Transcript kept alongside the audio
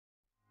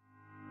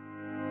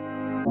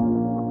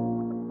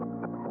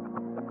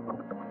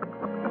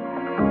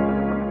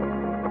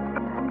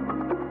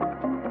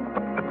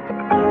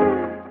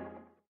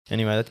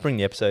Anyway, let's bring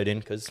the episode in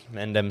because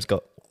Mandem's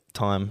got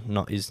time.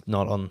 Is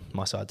not on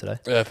my side today.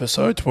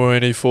 Episode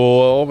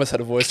 24. Almost had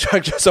a voice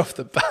track just off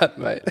the bat,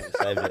 mate.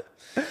 Saved it.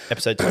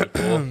 Episode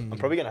 24. I'm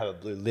probably gonna have a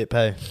blue lip,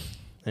 hey.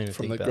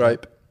 From the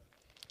grape.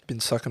 Been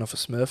sucking off a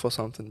Smurf or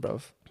something,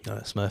 bruv. No,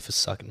 Smurf is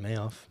sucking me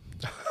off.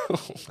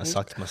 I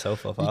sucked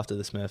myself off after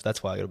the Smurf.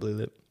 That's why I got a blue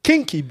lip.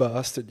 Kinky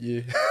bastard,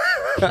 you.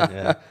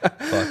 Yeah.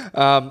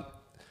 Fuck.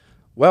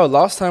 Well,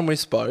 last time we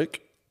spoke,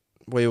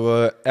 we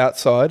were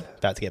outside.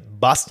 About to get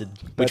busted,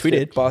 which we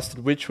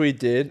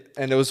did.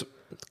 And it was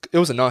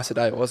a nicer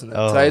day, wasn't it?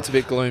 Oh. Today it's a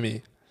bit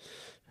gloomy.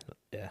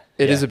 Yeah.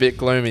 It is a bit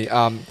gloomy.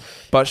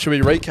 But should we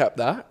recap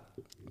that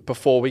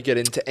before we get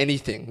into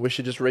anything? We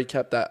should just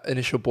recap that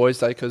initial boys'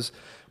 day because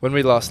when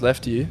we last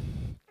left you,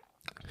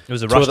 it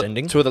was a rushed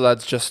ending. Two of the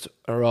lads just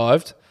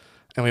arrived,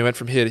 and we went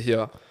from here to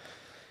here.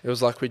 It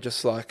was like we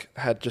just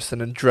had just an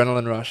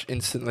adrenaline rush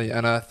instantly,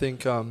 and I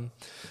think from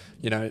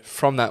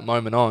that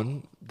moment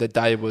on, the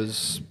day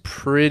was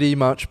pretty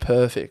much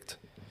perfect.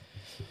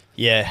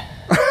 Yeah.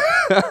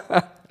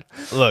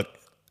 Look,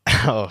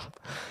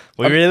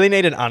 we really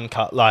need an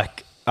uncut,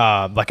 like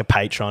a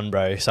Patreon,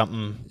 bro.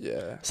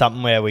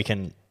 Something where we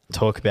can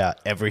talk about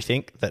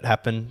everything that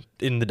happened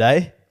in the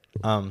day.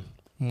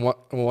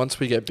 Once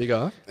we get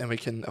bigger and we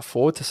can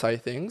afford to say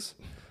things,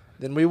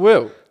 then we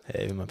will.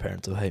 Yeah, even my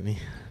parents will hate me.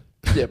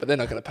 Yeah, but they're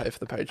not going to pay for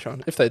the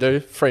Patreon. If they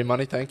do, free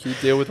money, thank you.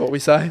 Deal with what we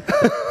say.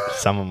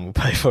 Someone will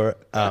pay for it.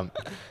 I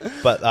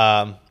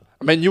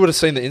mean, you would have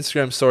seen the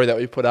Instagram story that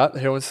we put up.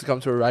 Who wants to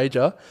come to a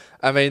rager?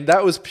 I mean,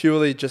 that was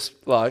purely just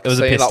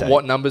seeing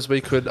what numbers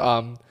we could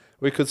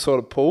sort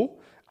of pull.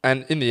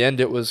 And in the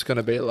end, it was going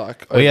to be over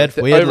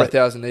 1,000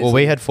 easily. Well,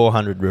 we had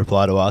 400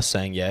 reply to us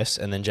saying yes,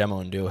 and then Jamal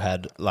and Dill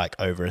had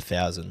over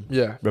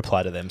 1,000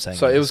 reply to them saying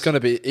so yes. It was going to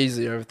be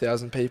easy over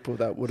 1,000 people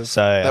that would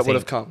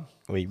have come.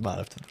 We might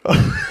have to,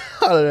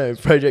 I don't know,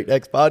 Project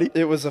X party.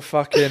 It was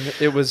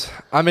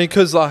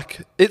because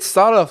it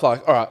started off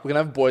like, all right, we're going to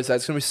have a boys' day.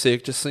 It's going to be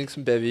sick. Just sing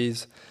some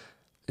bevies,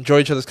 enjoy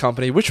each other's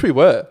company, which we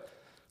were.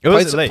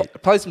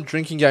 Played some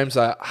drinking games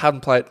that I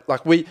hadn't played.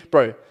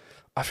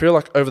 I feel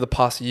like over the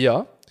past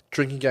year,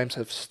 drinking games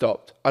have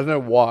stopped. I don't know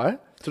why. I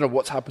don't know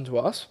what's happened to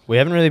us. We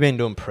haven't really been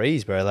doing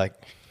prees, bro.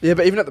 Yeah,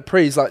 but even at the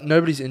prees,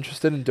 nobody's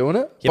interested in doing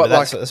it. Yeah, but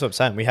that's what I'm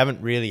saying. We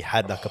haven't really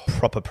had a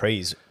proper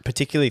prees,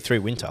 particularly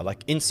through winter.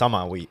 In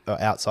summer, we are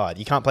outside.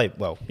 You can't play,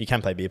 you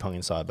can play beer pong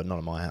inside, but not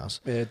at my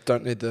house. Yeah,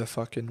 don't need the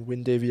fucking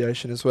wind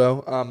deviation as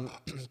well.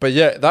 But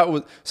yeah, that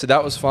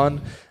was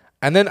fun.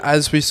 And then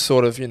as we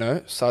sort of,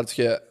 started to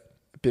get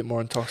a bit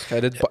more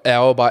intoxicated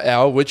hour by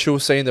hour, which you'll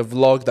see in the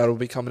vlog that will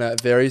be coming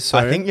out very soon.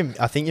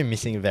 I think you're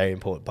missing a very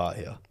important part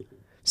here.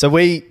 So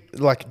we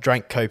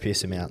drank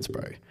copious amounts,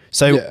 bro.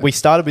 So we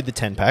started with the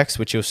 10 packs,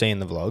 which you'll see in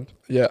the vlog.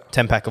 Yeah.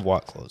 10 pack of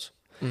White Claws.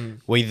 Mm.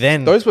 We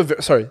then... Those were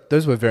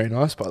very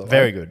nice, by the way.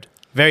 Very good.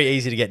 Very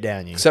easy to get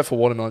down, you. Except for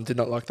watermelon. Did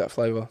not like that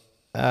flavour.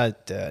 You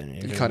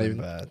can't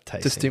even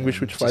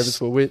distinguish which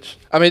flavours were which.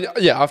 I mean,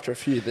 yeah, after a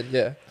few, then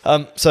yeah.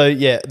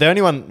 The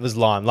only one was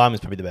lime. Lime was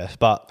probably the best,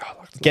 but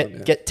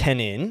get 10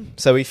 in.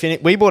 So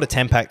we bought a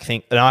 10 pack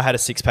thing, and I had a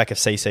 6 pack of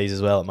CCs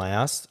as well at my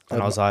house,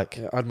 and I was like,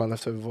 I had my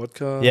leftover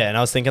vodka. Yeah, and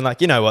I was thinking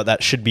you know what,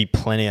 that should be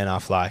plenty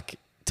enough,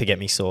 to get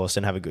me sauced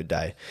and have a good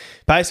day.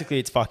 Basically,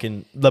 it's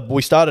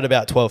we started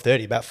about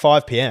 12:30, about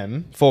 5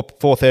 p.m.,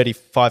 4:30,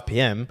 5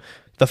 p.m.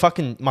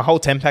 My whole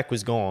 10 pack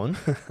was gone,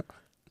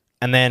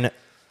 and then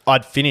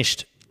I'd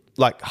finished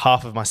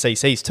half of my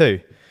CCs too,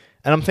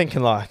 and I'm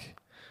thinking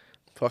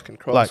fucking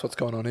Christ, what's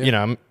going on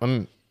here?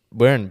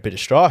 We're in a bit of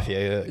strife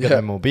here. Got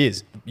no more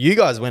beers. You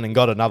guys went and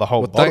got another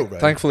whole bottle, bro.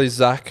 Thankfully,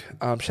 Zach,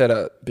 shout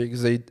out Big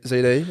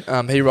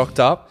ZD, he rocked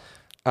up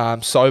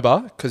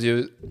sober because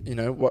he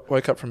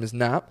woke up from his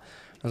nap.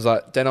 I was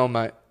like, Deno,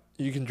 mate,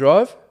 you can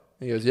drive?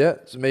 He goes, yeah.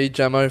 It's me,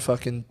 Jamo,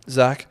 fucking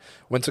Zach.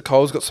 Went to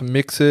Coles, got some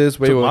mixers.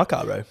 My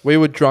car, bro. We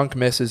were drunk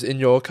messes in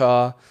your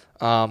car.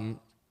 I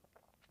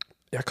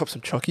copped some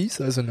chockies.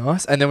 Those are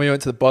nice. And then we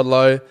went to the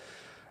Bottle-O,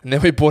 and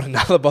then we bought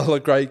another bottle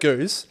of Grey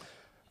Goose.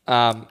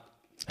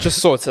 Just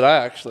saw it today,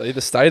 actually,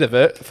 the state of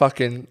it.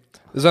 Fucking,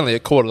 there's only a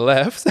quarter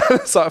left.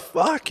 It's like,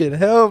 fucking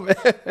hell, man.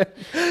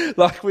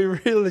 We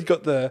really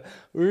got the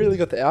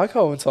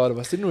alcohol inside of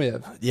us, didn't we?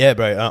 Yeah,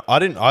 bro. I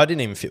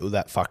didn't even feel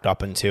that fucked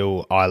up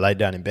until I laid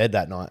down in bed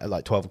that night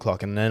at 12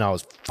 o'clock, and then I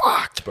was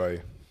fucked, bro.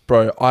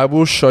 Bro, I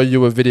will show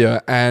you a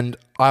video, and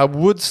I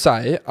would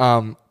say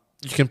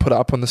you can put it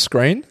up on the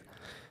screen.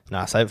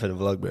 Nah, save it for the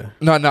vlog, bro.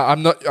 No,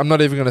 I'm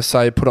not even gonna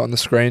say put it on the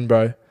screen,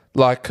 bro.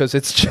 Because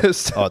it's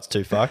just. Oh, it's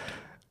too fucked.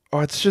 Oh,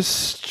 it's just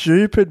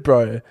stupid,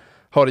 bro.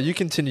 Hold on, you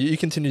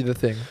continue the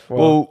thing.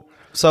 Well,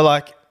 so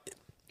I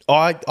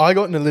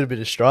got in a little bit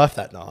of strife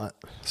that night.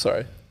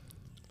 Sorry.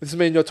 This is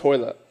me in your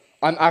toilet.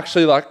 I'm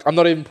actually I'm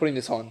not even putting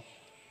this on.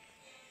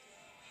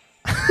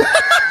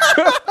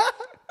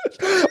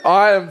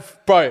 I'm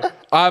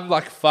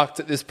fucked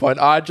at this point.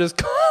 I just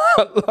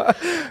can't.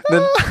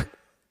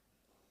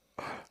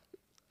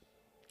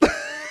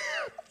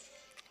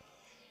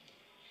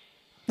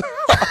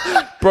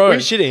 Bro. Were you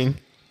shitting?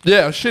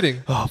 Yeah, I was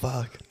shitting. Oh,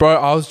 fuck. Bro,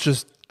 I was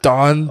just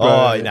done, bro.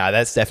 Oh, no,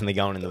 that's definitely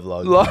going in the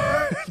vlog.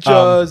 Like,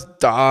 just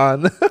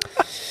done.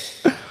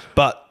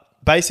 But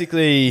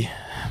basically,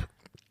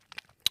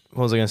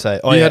 what was I going to say?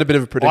 Oh, You had a bit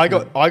of a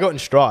predicament. I got in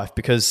strife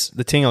because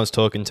the thing I was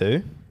talking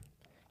to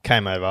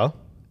came over.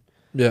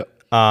 Yeah.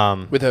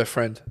 With her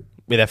friend.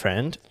 With her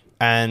friend.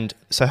 And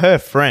so her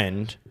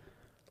friend,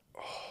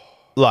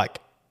 like,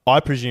 I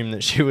presume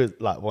that she was,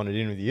 like, wanted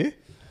in with you.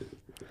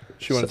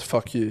 She wanted to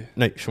fuck you.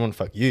 No, she wanted to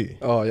fuck you.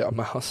 Oh, yeah,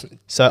 my husband.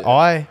 So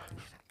yeah.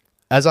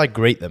 as I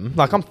greet them,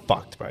 like, I'm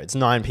fucked, bro. It's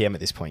 9 p.m. at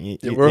this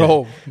point. We're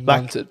all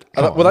munted.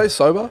 Were they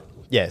sober?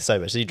 Yeah,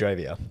 sober. She drove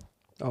here.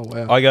 Oh,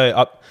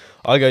 wow.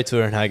 I go to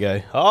her and I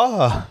go,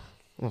 oh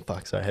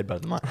fuck, sorry,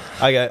 headbutt the mic.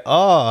 I go,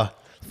 oh,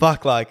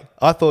 fuck, like,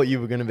 I thought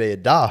you were going to be a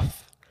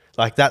duff.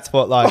 Like, that's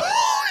what, like...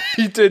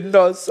 You did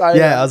not say that.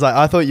 Yeah, I was like,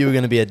 I thought you were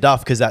going to be a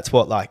duff because that's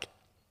what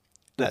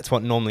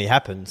normally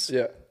happens.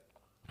 Yeah.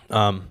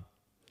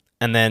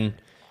 And then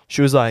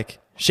she was like,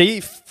 she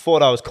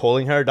thought I was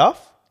calling her a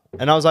duff.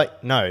 And I was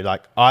like, no,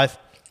 like, I've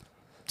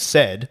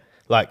said,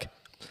 like,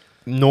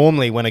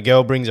 normally when a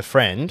girl brings a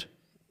friend,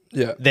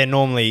 yeah, they're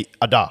normally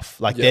a duff.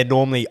 Like, they're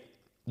normally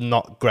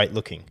not great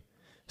looking.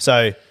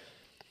 So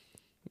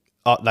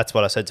that's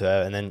what I said to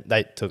her, and then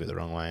they took it the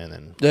wrong way, and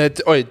then... Yeah,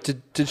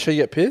 did she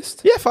get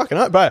pissed? Yeah, fucking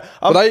right, bro.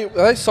 Were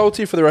they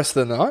salty for the rest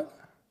of the night?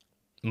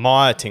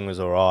 My ting was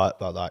all right,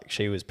 but, like,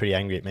 she was pretty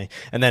angry at me.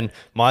 And then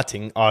my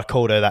ting, I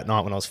called her that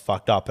night when I was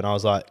fucked up, and I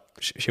was like,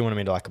 she wanted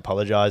me to, like,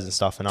 apologise and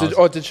stuff. And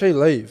did she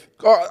leave?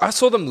 Oh, I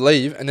saw them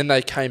leave, and then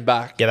they came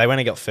back. Yeah, they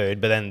went and got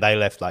food, but then they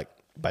left, like,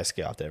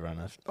 basically after everyone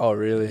left. Oh,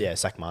 really? Yeah,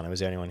 Sacramento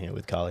was the only one here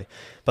with Carly.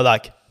 But,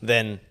 like,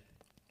 then,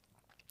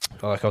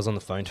 like, I was on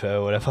the phone to her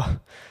or whatever,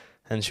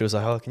 and she was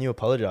like, oh, can you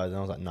apologise? And I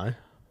was like, no. Like,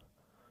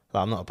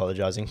 I'm not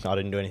apologising. I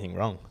didn't do anything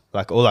wrong.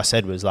 Like, all I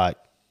said was, like,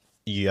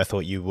 I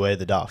thought you were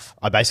the duff.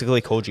 I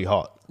basically called you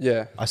hot.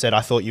 Yeah. I said,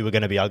 I thought you were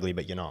going to be ugly,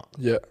 but you're not.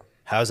 Yeah.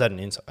 How's that an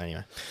insult?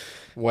 Anyway.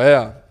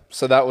 Wow.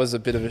 So that was a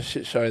bit of a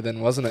shit show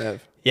then, wasn't it,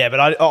 Ev? Yeah, but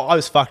I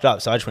was fucked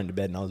up, so I just went to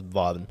bed and I was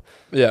vibing.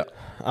 Yeah.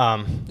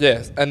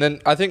 Yeah, and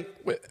then I think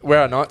where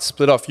our nights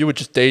split off, you were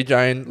just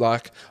DJing.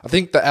 Like, I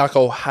think the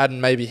alcohol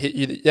hadn't maybe hit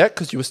you yet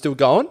because you were still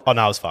going. Oh,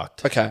 no, I was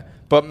fucked. Okay.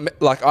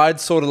 But, like, I'd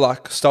sort of,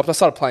 like, stopped. I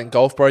started playing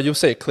golf, bro. You'll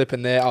see a clip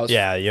in there.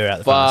 Yeah, you're out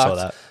the front. I saw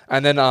that.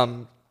 And then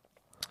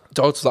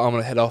Dogs was like, I'm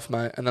going to head off,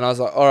 mate. And then I was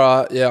like, all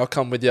right, yeah, I'll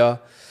come with you.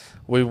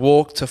 We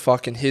walked to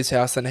fucking his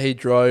house and he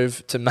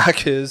drove to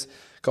Macca's.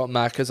 Got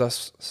Macca's. I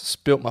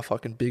spilt my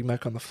fucking Big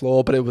Mac on the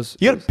floor, but it was...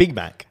 You got a Big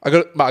Mac? I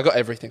got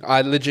everything.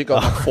 I legit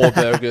got like 4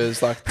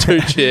 burgers, like 2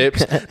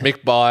 chips,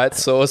 McBite,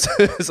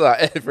 sauces,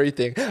 like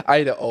everything. I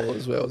ate it all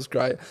as well. It was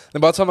great.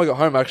 Then by the time I got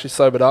home, I actually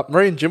sobered up.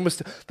 Marie and Jim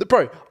was...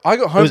 Bro, I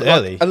got home at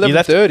early. Like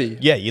 11:30.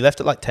 Yeah, you left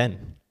at like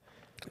 10.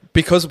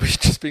 Because we've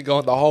just been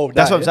going the whole day.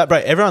 That's what I'm saying, bro.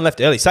 Everyone left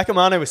early.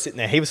 Sacramento was sitting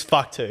there. He was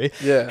fucked too.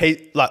 Yeah.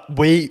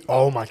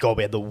 Oh my God,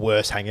 we had the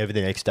worst hangover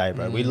the next day,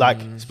 bro. We like,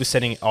 was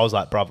sitting, I was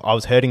like, bro, I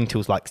was hurting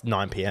until like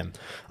 9 p.m.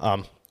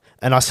 And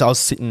I was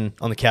sitting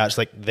on the couch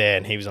like there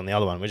and he was on the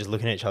other one. We're just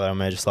looking at each other and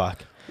we're just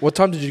like. What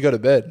time did you go to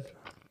bed?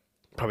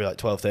 Probably like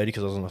 12:30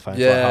 because I was on the phone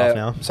for like half an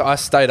hour. So I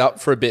stayed up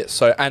for a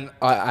bit. And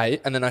I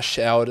ate and then I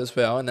showered as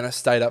well. And then I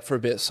stayed up for a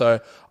bit. So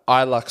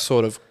I like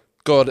sort of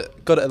got it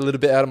a little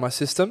bit out of my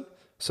system.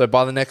 So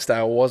by the next day,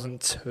 it wasn't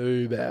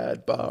too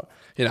bad, but,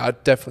 you know, I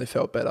definitely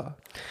felt better.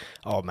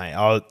 Oh, mate,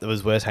 it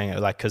was worse hanging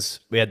out, like, because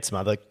we had some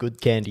other good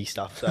candy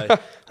stuff. So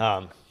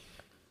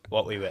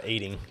what we were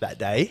eating that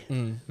day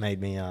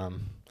made me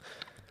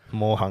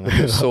more hungry. A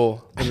bit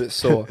sore.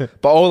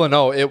 But all in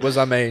all, it was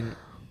a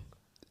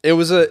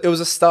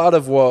start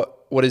of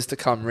what is to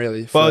come,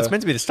 really. Well, it's meant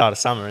to be the start of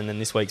summer, and then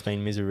this week's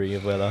been misery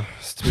of weather.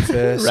 To be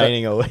fair.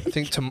 Raining all week. I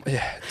think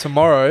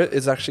tomorrow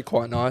is actually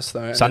quite nice,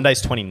 though.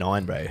 Sunday's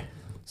 29, bro.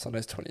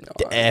 Sunday's 29.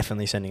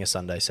 Definitely sending a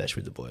Sunday sesh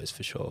with the boys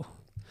for sure.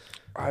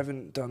 I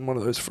haven't done one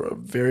of those for a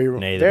very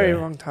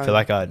long time. I feel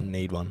like I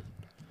need one.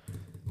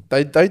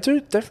 They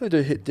definitely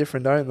do hit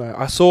different, don't they?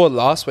 I saw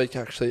last week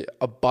actually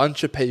a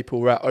bunch of people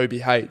were at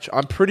OBH.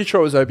 I'm pretty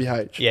sure it was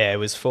OBH. Yeah, it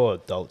was for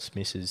adults,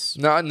 misses.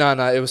 No,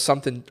 it was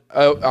something.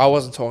 I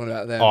wasn't talking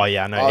about them. Oh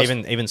yeah, no,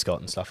 even Scott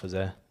and stuff was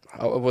there.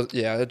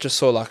 I just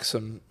saw like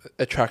some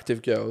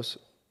attractive girls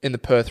in the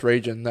Perth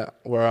region that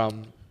were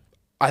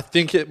I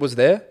think it was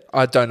there.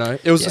 I don't know.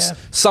 It was just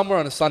somewhere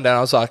on a Sunday. And I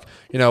was like,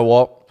 you know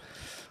what?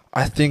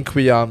 I think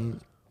we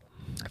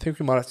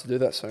might have to do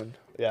that soon.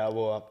 Yeah,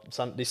 well,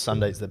 this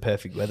Sunday's the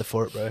perfect weather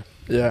for it, bro.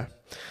 Yeah.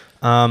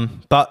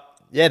 But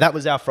yeah, that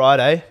was our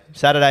Friday.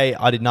 Saturday,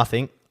 I did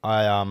nothing.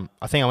 I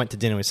think I went to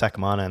dinner with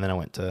Sacramento and then I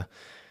went to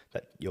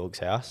that Yorg's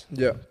house.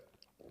 Yeah.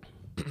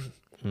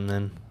 And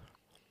then,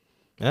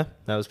 yeah,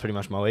 that was pretty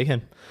much my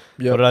weekend.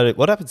 Yeah. What did I do?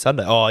 What happened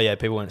Sunday? Oh yeah,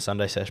 people went to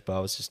Sunday sesh, but I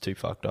was just too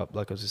fucked up.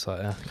 Like I was just like,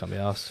 can't be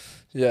arsed.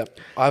 Yeah.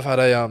 I've had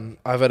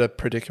a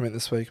predicament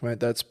this week, mate,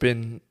 that's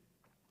been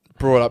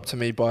brought up to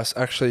me by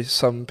actually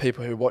some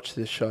people who watch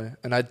this show.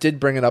 And I did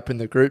bring it up in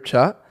the group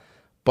chat,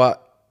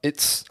 but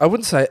I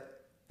wouldn't say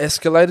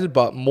escalated,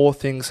 but more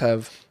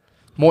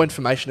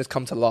information has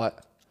come to light.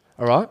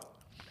 All right?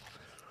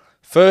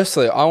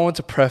 Firstly, I want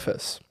to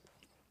preface,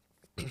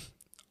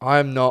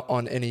 I'm not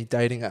on any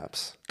dating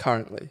apps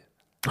currently.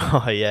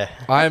 Oh, yeah.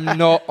 I'm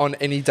not on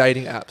any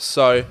dating apps.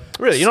 So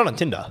Really? You're not on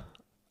Tinder?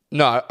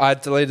 no, I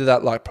deleted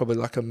that like probably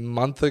like a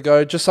month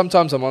ago. Just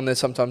sometimes I'm on there,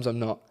 sometimes I'm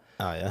not.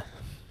 Oh, yeah.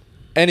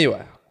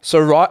 Anyway, so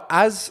right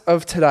as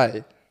of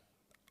today,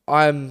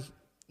 I'm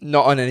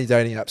not on any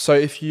dating apps. So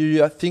if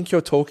you think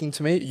you're talking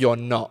to me, you're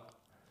not.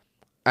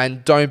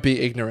 And don't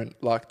be ignorant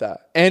like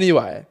that.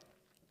 Anyway,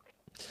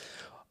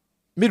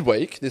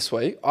 midweek this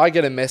week, I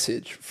get a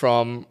message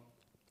from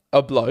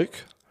a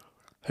bloke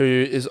who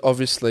is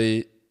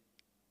obviously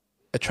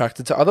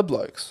attracted to other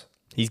blokes.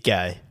 He's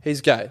gay. He's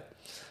gay.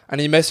 And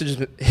he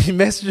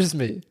messages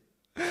me.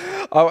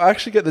 I'll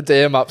actually get the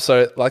DM up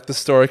so like the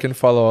story can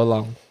follow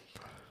along.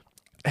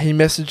 He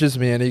messages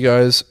me and he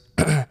goes,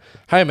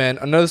 hey man,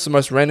 I know this is the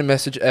most random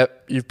message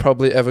you've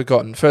probably ever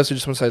gotten. First, I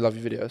just want to say love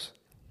your videos.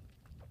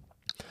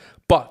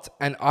 But,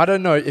 and I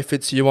don't know if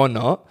it's you or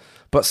not,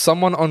 but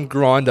someone on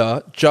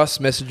Grindr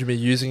just messaged me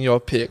using your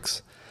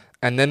pics.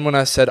 And then when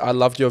I said I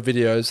loved your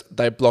videos,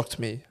 they blocked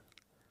me.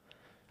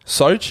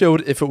 So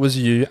chilled if it was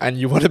you and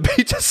you want to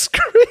be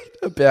discreet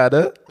about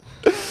it.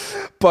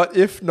 But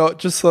if not,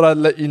 just thought I'd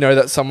let you know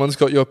that someone's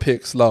got your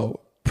pics. Lol.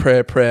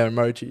 Prayer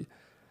emoji.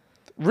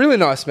 Really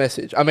nice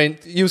message. I mean,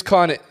 he was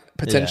kind of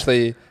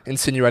potentially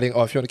insinuating,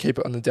 oh, if you want to keep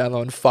it on the down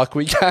low and fuck,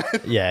 we can.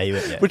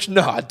 Yeah. Which,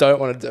 no, I don't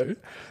want to do.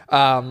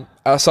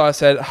 So I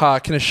said, I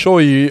can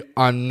assure you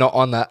I'm not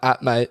on that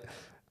app, mate.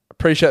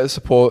 Appreciate the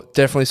support.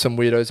 Definitely some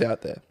weirdos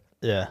out there.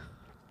 Yeah.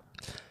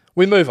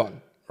 We move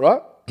on,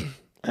 right?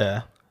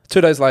 Yeah.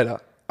 2 days later,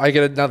 I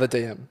get another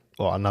DM.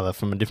 Well, another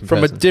from a different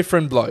From person. a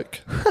different bloke.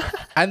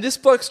 And this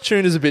bloke's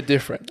tune is a bit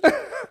different.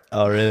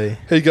 Oh, really?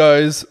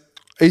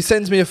 He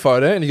sends me a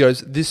photo and he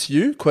goes, this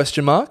you? ?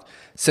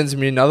 Sends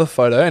me another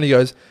photo and he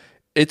goes,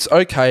 it's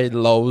okay,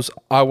 lols.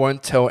 I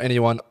won't tell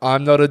anyone.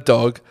 I'm not a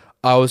dog.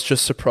 I was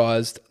just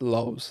surprised,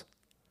 lols.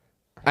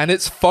 And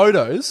it's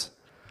photos.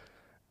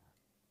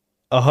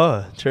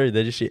 True.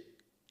 They're just shit.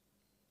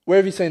 Where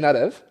have you seen that,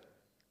 Ev?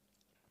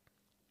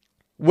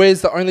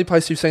 Where's the only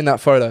place you've seen that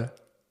photo?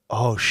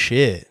 Oh,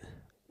 shit.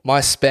 My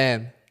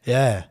spam.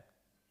 Yeah.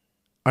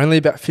 Only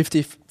about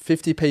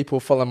 50 people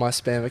follow my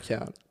spam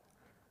account.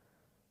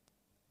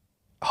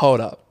 Hold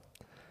up.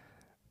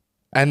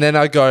 And then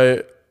I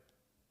go,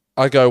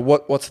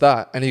 what's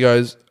that? And he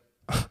goes,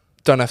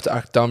 don't have to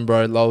act dumb,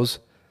 bro, lols.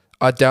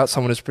 I doubt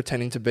someone is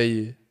pretending to be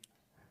you.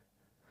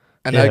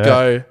 And I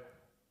go,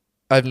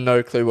 I have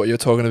no clue what you're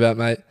talking about,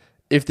 mate.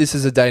 If this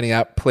is a dating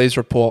app, please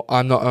report.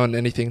 I'm not on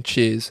anything.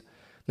 Cheers.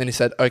 Then he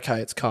said,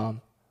 okay, it's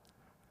calm.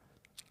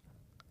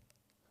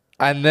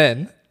 And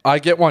then I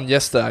get one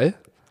yesterday.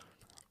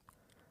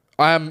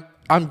 I'm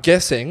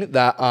guessing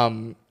that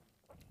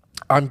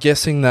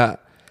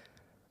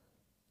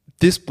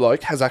this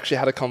bloke has actually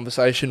had a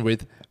conversation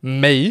with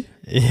me.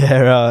 Yeah,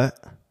 right.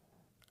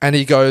 And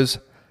he goes,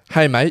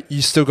 hey mate,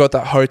 you still got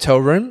that hotel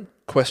room? ?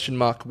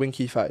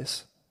 Winky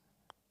face.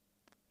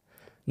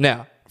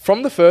 Now,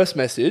 from the first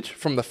message,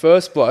 from the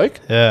first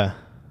bloke, Yeah.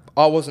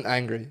 I wasn't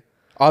angry.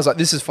 I was like,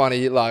 this is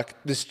funny. Like,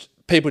 this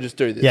people just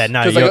do this. Yeah,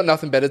 no, because they got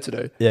nothing better to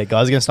do. Yeah,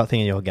 guys are going to start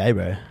thinking you're gay,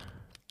 bro.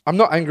 I'm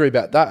not angry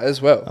about that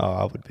as well. Oh,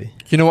 I would be.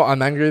 You know what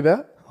I'm angry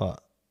about?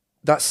 What?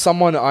 That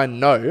someone I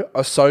know,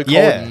 a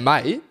so-called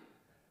mate,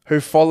 who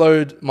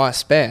followed my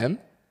spam,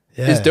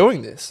 is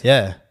doing this.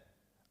 Yeah.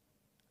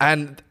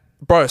 And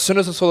bro, as soon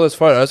as I saw those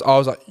photos, I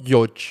was like,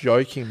 "You're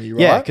joking me,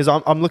 right?" Yeah, because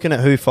I'm looking at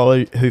who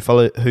follows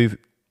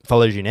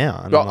you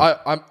now.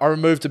 And I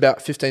removed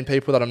about 15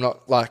 people that I'm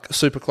not like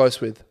super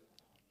close with.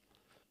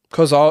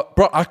 Because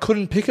I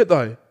couldn't pick it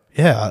though.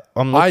 Yeah,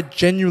 I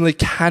genuinely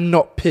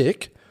cannot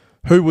pick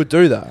who would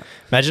do that.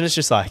 Imagine it's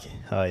just like,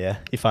 oh yeah,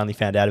 you finally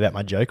found out about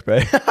my joke, bro.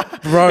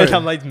 Bro. And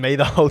I'm like me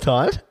the whole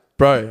time.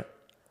 Bro,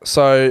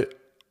 so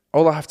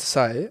all I have to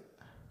say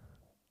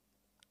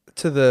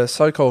to the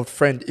so-called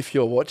friend, if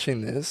you're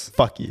watching this,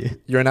 fuck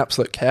you. You're an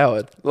absolute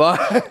coward.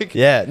 Like,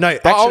 yeah, no,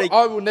 but actually,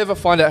 I will never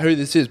find out who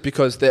this is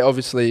because they're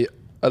obviously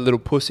a little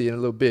pussy and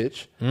a little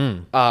bitch.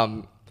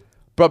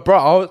 But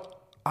bro,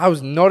 I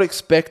was not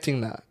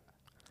expecting that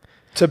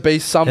to be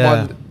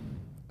someone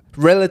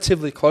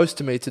relatively close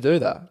to me to do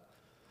that.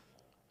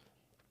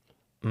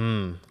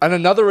 And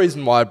another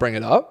reason why I bring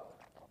it up,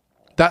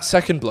 that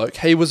second bloke,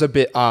 he was a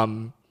bit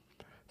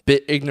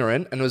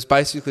ignorant and was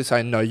basically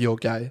saying, no, you're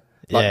gay.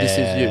 Like, this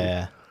is you.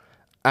 Yeah.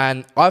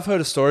 And I've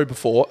heard a story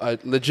before, a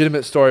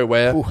legitimate story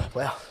where,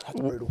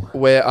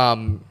 where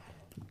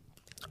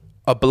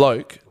a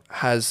bloke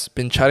has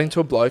been chatting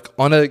to a bloke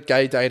on a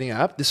gay dating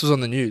app. This was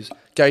on the news.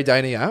 Gay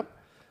dating app.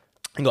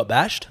 And got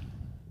bashed?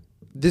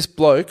 This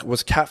bloke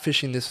was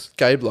catfishing this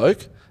gay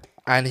bloke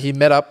and he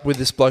met up with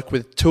this bloke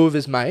with two of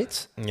his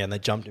mates. Yeah, and they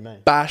jumped him,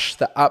 mate. Bashed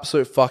the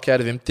absolute fuck out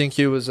of him. Think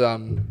he was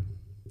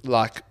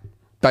like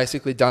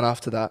basically done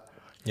after that.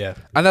 Yeah.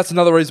 And that's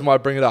another reason why I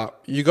bring it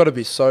up. You got to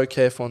be so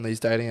careful on these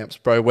dating apps,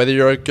 bro. Whether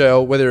you're a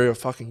girl, whether you're a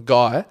fucking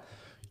guy,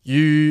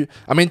 I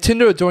mean,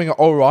 Tinder are doing it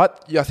all right.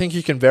 I think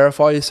you can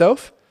verify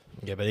yourself.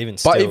 Yeah, but even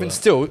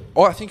still,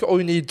 I think all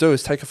you need to do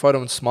is take a photo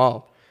and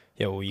smile.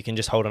 Yeah, well, you can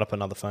just hold it up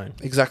another phone.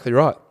 Exactly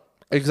right.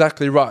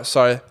 exactly right.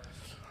 So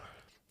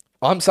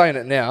I'm saying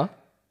it now.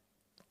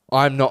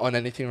 I'm not on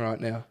anything right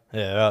now.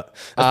 Yeah, right.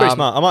 That's pretty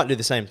smart. I might do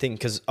the same thing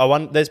because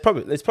there's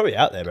probably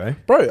out there, bro.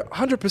 Bro,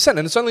 100%.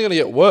 And it's only going to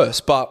get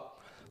worse. But,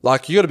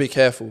 like, you got to be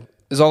careful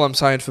is all I'm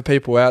saying for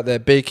people out there.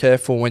 Be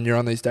careful when you're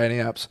on these dating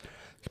apps.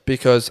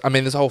 Because, I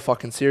mean, there's a whole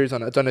fucking series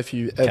on it. I don't know if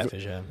you ever...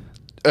 Catfish, yeah.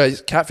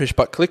 It's Catfish,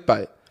 but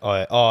clickbait.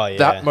 Oh, yeah.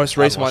 That most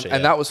recent one. It,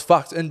 and that was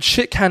fucked. And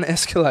shit can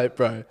escalate,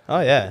 bro. Oh,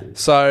 yeah.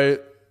 So,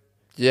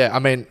 yeah, I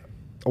mean,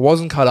 I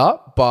wasn't cut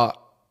up, but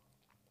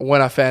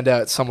when I found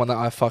out it's someone that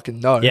I fucking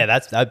know... Yeah,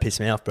 that'd piss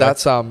me off, bro.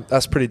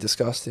 That's pretty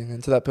disgusting.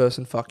 And to that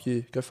person, fuck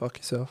you. Go fuck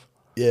yourself.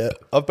 Yeah.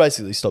 I've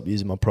basically stopped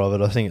using my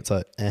private. I think it's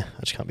like, I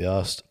just can't be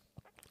asked.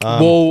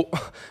 Well,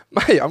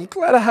 mate, I'm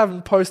glad I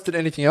haven't posted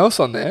anything else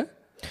on there.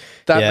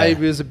 That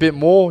maybe was a bit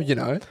more, you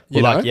know.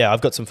 Like, yeah, I've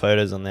got some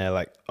photos on there,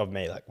 like, of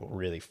me, like,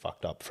 really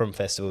fucked up from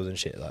festivals and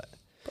shit, like.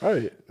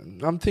 Bro,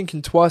 I'm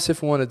thinking twice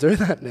if I want to do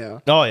that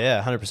now. Oh,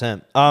 yeah,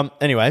 100%.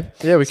 Anyway.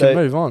 Yeah, we can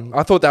move on.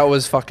 I thought that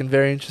was fucking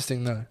very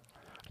interesting, though.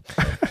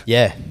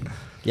 Yeah.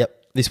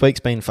 Yep. This week's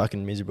been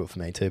fucking miserable for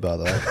me, too, by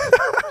the way.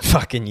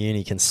 Fucking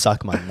uni can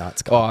suck my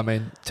nuts. Oh, I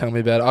mean, tell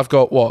me about it. I've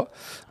got, what,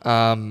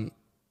 2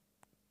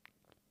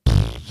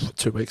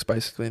 weeks,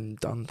 basically, and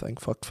done.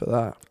 Thank fuck for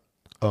that.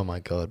 Oh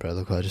my God, bro.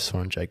 Look what I just saw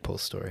on Jake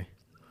Paul's story.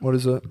 What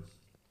is it?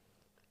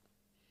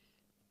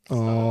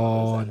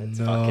 Oh, it's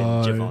no.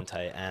 fucking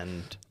Javante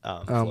and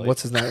Floyd.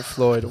 What's his name?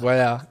 Floyd.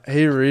 Wow.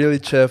 He really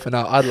chirping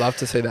up. I'd love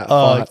to see that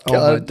Oh, fight.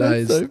 God, my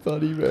days. that's so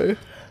funny, bro.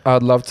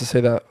 I'd love to see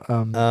that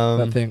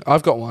that thing.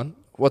 I've got one.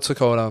 What's it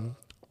called? Are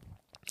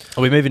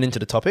we moving into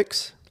the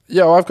topics?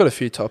 Yeah, well, I've got a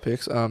few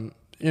topics.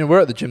 We're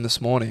at the gym this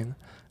morning,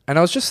 and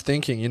I was just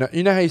thinking, you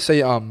know how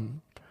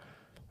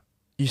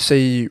you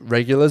see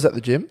regulars at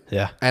the gym?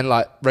 Yeah. And,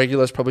 like,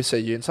 regulars probably see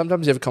you. And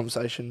sometimes you have a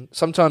conversation.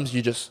 Sometimes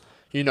you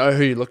know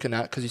who you're looking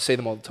at because you see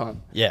them all the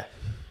time. Yeah.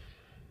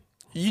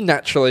 You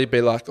naturally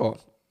be like, oh,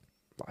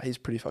 he's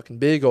pretty fucking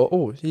big. Or,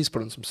 oh, he's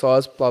put on some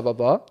size, blah, blah,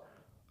 blah.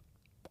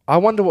 I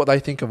wonder what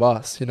they think of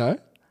us, you know?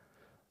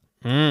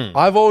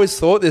 I've always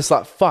thought this,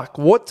 like, fuck,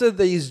 what do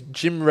these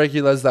gym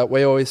regulars that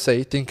we always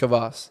see think of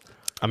us?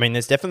 I mean,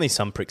 there's definitely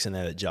some pricks in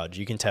there that judge.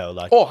 You can tell,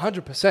 like... Oh,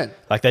 100%.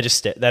 Like, they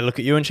look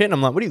at you and shit, and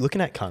I'm like, what are you looking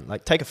at, cunt?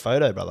 Like, take a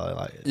photo, brother.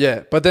 Like,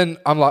 yeah, but then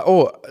I'm like,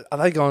 oh, are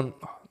they going,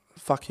 oh,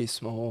 fuck, he's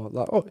small.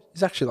 Like, oh,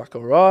 he's actually, like,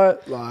 all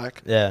right.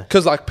 Like... Yeah.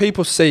 Because, like,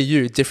 people see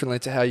you differently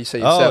to how you see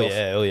yourself.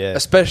 Oh, yeah.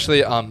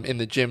 Especially in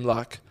the gym,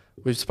 like,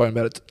 we've spoken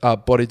about it,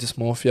 body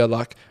dysmorphia.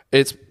 Like,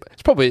 it's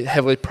probably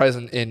heavily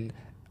present in,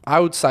 I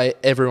would say,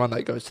 everyone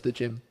that goes to the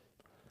gym.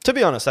 To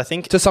be honest, I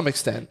think... To some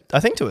extent. I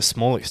think to a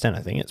small extent,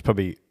 I think it's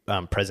probably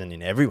present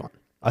in everyone.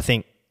 I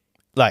think,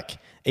 like,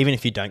 even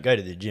if you don't go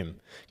to the gym.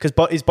 Because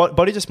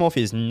body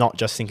dysmorphia is not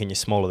just thinking you're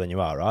smaller than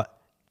you are, right?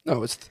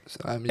 No, it's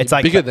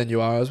like bigger than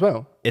you are as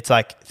well. It's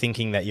like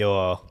thinking that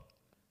you're...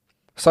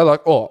 So,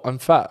 like, oh, I'm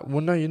fat. Well,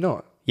 no, you're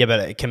not. Yeah,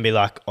 but it can be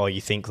like, oh, you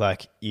think,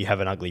 like, you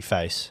have an ugly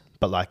face,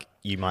 but, like,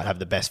 you might have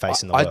the best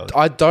face in the world.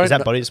 I don't... Is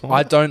that body dysmorphia?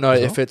 I don't know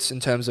if it's in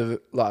terms of,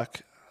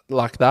 like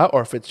that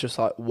or if it's just,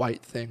 like,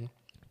 weight thing.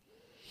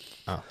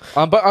 Oh.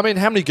 But I mean,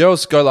 how many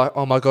girls go like,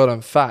 "Oh my God, I'm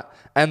fat,"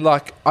 and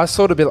like I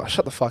sort of be like,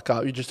 "Shut the fuck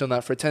up! You're just doing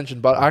that for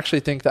attention." But I actually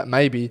think that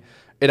maybe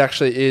it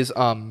actually is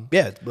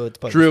it's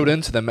drilled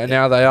into them, and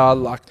now they are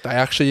like they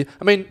actually.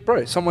 I mean,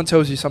 bro, someone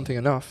tells you something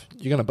enough,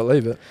 you're gonna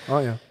believe it,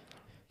 aren't you?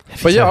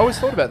 But yeah, I always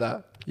thought about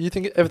that. You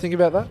ever think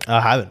about that? I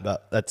haven't,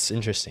 but that's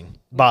interesting.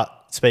 But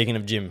speaking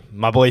of gym,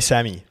 my boy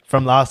Sammy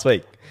from last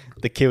week,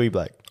 the Kiwi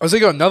bloke. Oh, so he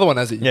got another one,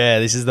 has he? Yeah,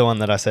 this is the one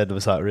that I said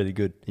was like really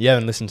good. You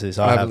haven't listened to this.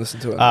 I haven't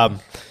listened to it.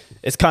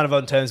 It's kind of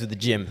on terms with the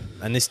gym,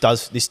 and this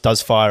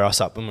does fire us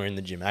up when we're in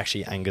the gym. It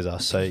actually angers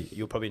us, so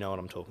you'll probably know what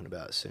I'm talking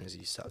about as soon as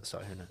you start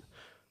hearing it.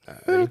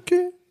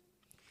 Okay.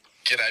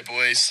 G'day,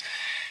 boys.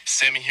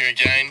 Sammy here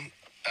again.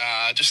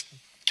 Just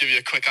give you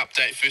a quick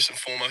update first and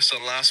foremost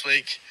on last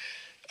week.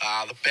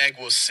 The bag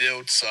was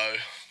sealed, so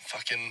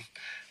fucking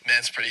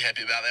man's pretty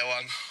happy about that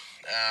one.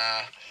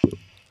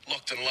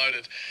 Locked and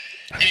loaded.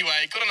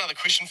 Anyway, got another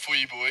question for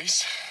you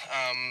boys.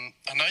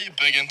 I know you're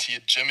big into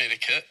your gym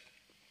etiquette,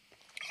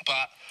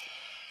 but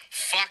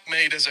fuck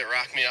me, does it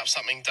rack me up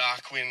something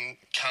dark when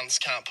cunts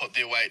can't put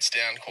their weights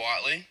down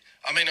quietly.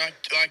 I mean, I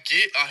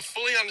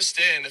fully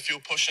understand if you're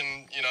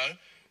pushing,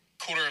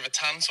 quarter of a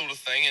ton sort of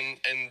thing,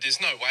 and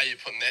there's no way you're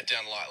putting that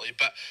down lightly.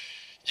 But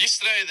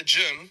yesterday at the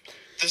gym,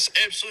 this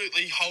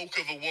absolutely hulk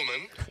of a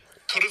woman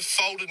could have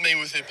folded me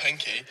with her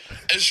pinky,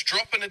 is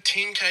dropping a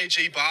 10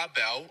 kg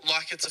barbell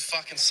like it's a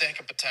fucking sack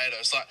of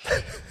potatoes. Like,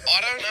 I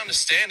don't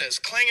understand it. It's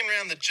clanging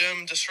around the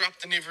gym,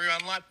 disrupting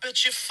everyone. Like,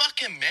 bitch, you're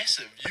fucking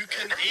massive. You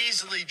can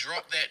easily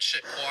drop that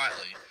shit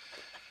quietly.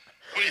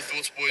 What are your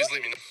thoughts, boys?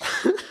 Let me know.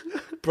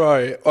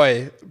 Bro,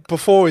 oi,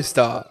 before we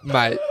start,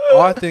 mate,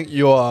 I think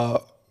you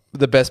are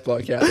the best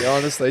bloke out there,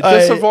 honestly.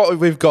 Just of what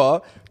we've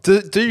got.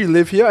 Do you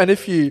live here? And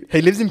if you...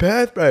 He lives in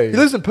Perth, bro. He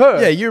lives in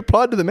Perth? Yeah, you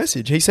replied to the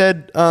message. He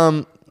said...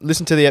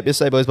 listen to the app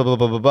yesterday, boys, blah, blah,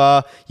 blah, blah,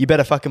 blah. You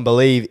better fucking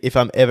believe if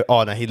I'm ever...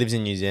 Oh, no, he lives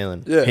in New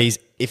Zealand. Yeah.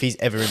 If he's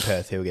ever in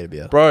Perth, he'll get a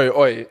beer. Bro,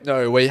 oi,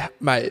 no,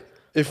 mate,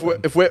 if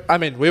we're, I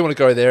mean, we want to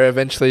go there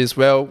eventually as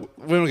well.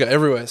 We want to go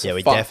everywhere. So Yeah,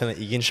 we fuck.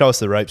 definitely. You can show us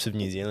the ropes of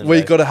New Zealand. We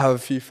bro. got to have a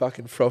few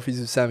fucking frothies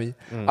with Sammy.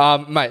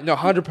 Mate, no,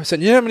 100%.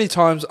 You know how many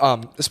times,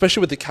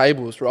 especially with the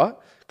cables, right?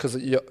 Because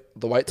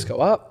the weights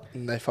go up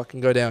and they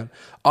fucking go down.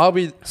 I'll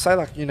be, say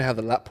like, you know how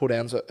the lap pull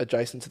downs are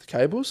adjacent to the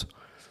cables?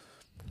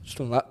 Just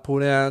doing lap pull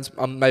downs.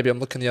 Maybe I'm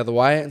looking the other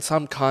way and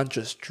some cunt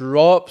just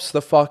drops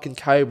the fucking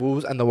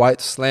cables and the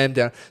weights slam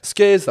down.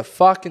 Scares the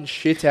fucking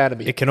shit out of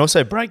me. It can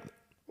also break.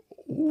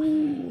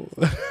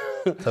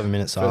 Let's have a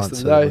minute silence.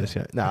 of the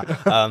day.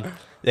 Nah.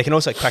 They can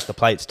also crack the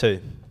plates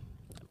too.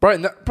 Bro,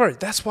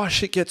 that's why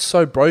shit gets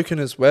so broken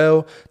as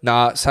well.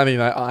 Nah, Sammy,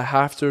 mate, I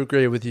have to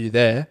agree with you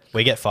there.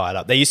 We get fired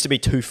up. There used to be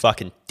 2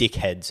 fucking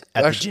dickheads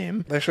at the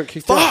gym. They actually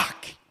kicked out.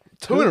 Fuck!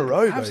 2 in a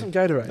row, Have bro. some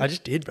Gatorade. I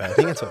just did, bro. I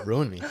think that's what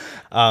ruined me.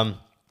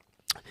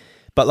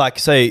 But like,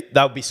 so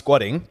they'll be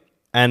squatting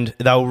and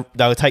they'll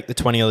take the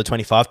 20 or the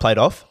 25 plate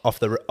off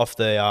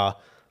the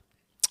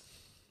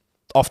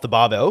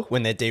barbell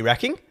when they're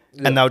de-racking,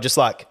 and they'll just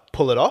like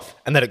pull it off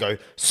and then it go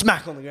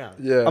smack on the ground.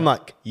 Yeah. I'm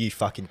like, you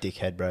fucking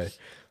dickhead, bro.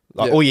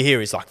 Like all you hear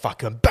is like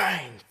fucking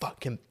bang,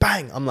 fucking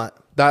bang. I'm like,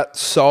 that's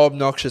so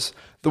obnoxious.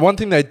 The one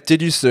thing they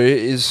did used to do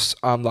is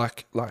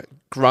like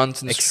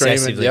grunt and scream and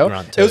Excessively yell.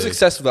 grunt It was too.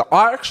 excessive.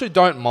 I actually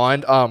don't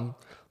mind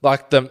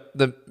like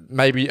the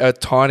maybe a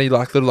tiny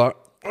like little like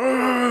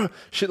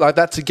shit like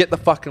that to get the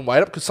fucking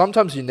weight up, because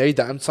sometimes you need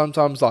that, and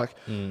sometimes like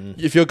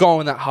if you're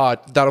going that hard,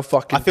 that'll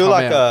fucking. I feel come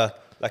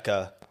like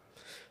out.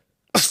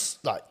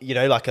 like you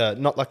know, like a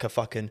not like a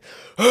fucking.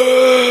 But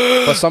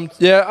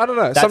I don't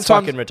know. That's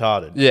Sometimes fucking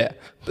retarded. yeah,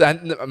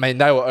 and I mean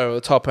they were over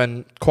the top,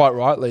 and quite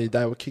rightly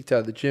they were kicked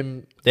out of the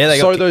gym. Yeah, they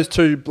got so kicked- those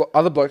two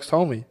other blokes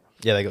told me.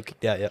 Yeah, they got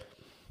kicked out. Yeah.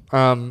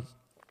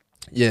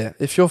 Yeah,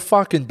 if you're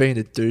fucking being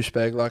a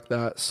douchebag like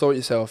that, sort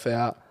yourself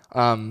out.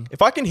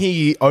 If I can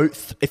hear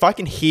if I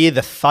can hear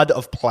the thud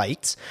of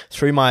plates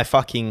through my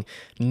fucking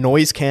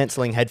noise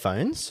cancelling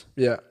headphones,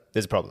 Yeah,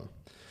 there's a problem.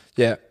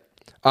 yeah.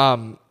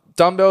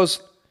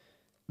 Dumbbells,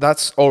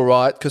 that's all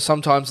right, because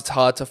sometimes it's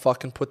hard to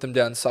fucking put them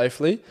down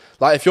safely.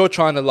 Like if you're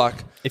trying to like,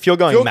 If you're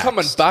going you're maxed.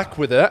 coming back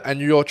with it and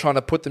you're trying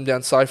to put them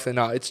down safely,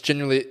 no, it's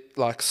generally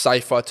like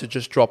safer to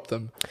just drop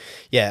them.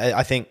 Yeah,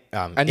 I think.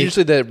 And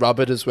usually they're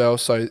rubbered as well,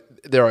 so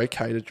they're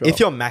okay to drop. if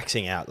you're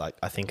maxing out, like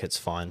I think it's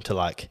fine to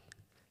like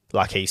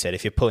he said,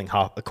 if you're pulling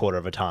a quarter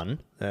of a ton,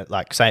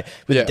 like say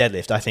with Yeah. a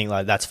deadlift, I think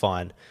like that's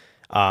fine.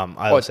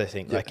 I also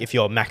think like if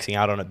you're maxing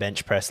out on a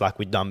bench press, like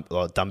with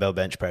dumbbell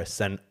bench press,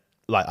 then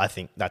like I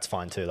think that's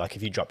fine too. Like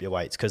if you drop your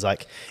weights, because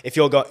like if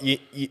you don't think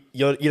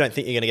you're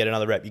gonna get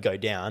another rep, you go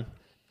down,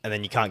 and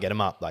then you can't get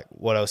them up. Like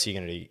what else are you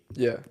gonna do?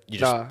 yeah, You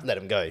just let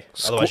them go.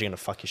 Otherwise, you're gonna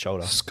fuck your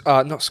shoulder.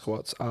 not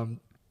squats.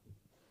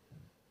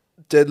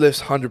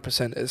 Deadlifts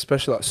 100%,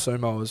 especially like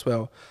sumo as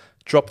well.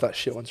 Drop that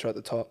shit once you're at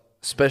the top,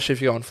 especially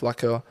if you're going for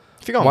like a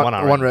If you're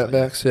going one rep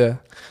max. Yeah.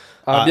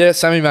 Yeah,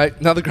 Sammy, mate,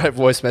 another great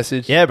voice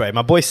message. Yeah, bro.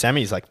 My boy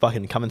Sammy's like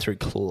fucking coming through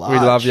clutch. We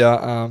love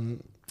you.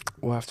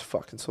 We'll have to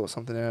fucking sort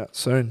something out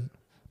soon.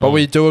 But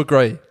we do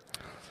agree.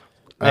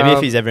 Maybe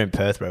if he's ever in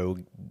Perth, bro,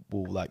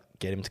 we'll like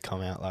get him to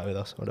come out like with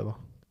us or whatever.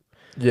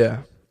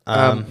 Yeah.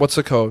 What's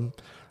it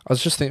called? I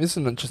was just thinking, this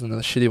isn't just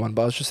another shitty one,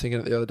 but I was just thinking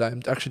it the other day.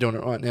 I'm actually doing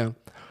it right now.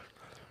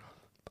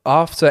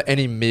 After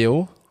any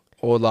meal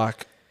or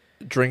like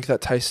drink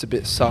that tastes a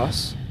bit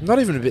sus, not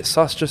even a bit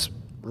sus, just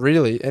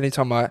really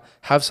anytime I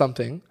have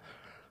something,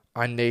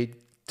 I need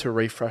to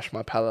refresh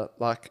my palate.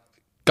 Like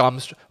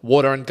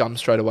water and gum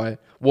straight away,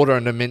 water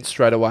and a mint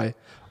straight away.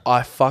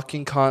 I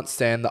fucking can't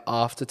stand the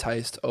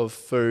aftertaste of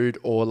food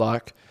or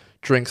like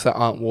drinks that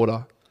aren't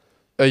water.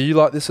 Are you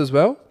like this as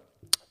well?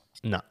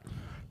 No.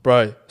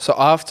 Bro, so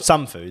after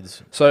Some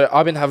foods. So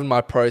I've been having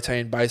my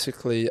protein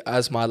basically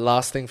as my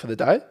last thing for the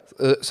day.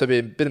 So it'd be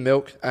a bit of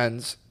milk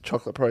and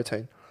chocolate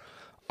protein.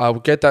 I will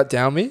get that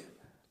down me.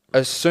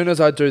 As soon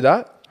as I do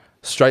that,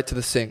 straight to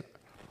the sink.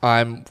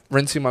 I'm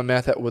rinsing my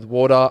mouth out with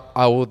water.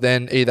 I will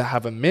then either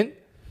have a mint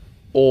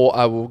or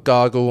I will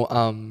gargle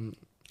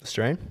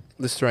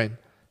Listerine.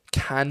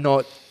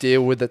 Cannot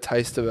deal with the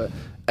taste of it.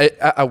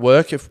 At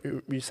work, if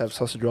we used to have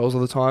sausage rolls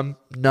all the time,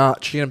 nah,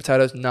 chicken and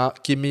potatoes, nah,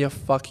 give me a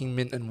fucking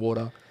mint and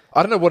water.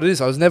 I don't know what it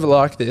is. I was never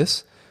like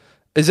this.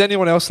 Is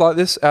anyone else like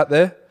this out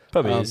there?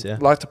 Probably is, yeah.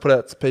 Like to put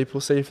out to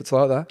people, see if it's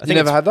like that. I You think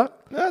never had that?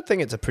 I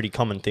think it's a pretty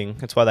common thing.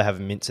 That's why they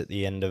have mints at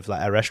the end of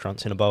like our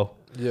restaurants in a bowl.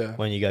 Yeah.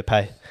 When you go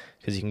pay,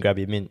 because you can grab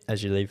your mint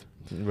as you leave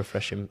and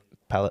refresh your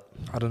palate.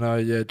 I don't know.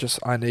 Yeah, just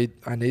I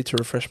need to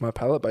refresh my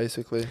palate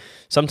basically.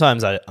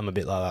 Sometimes I'm a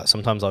bit like that.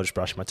 Sometimes I'll just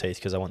brush my teeth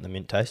because I want the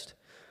mint taste.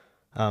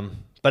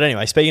 But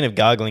anyway, speaking of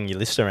gargling your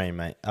Listerine,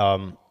 mate,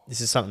 this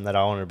is something that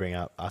I want to bring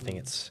up. I think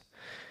it's...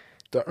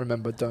 We're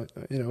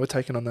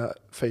taking on that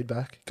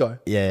feedback. Go.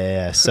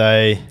 Yeah.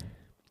 So,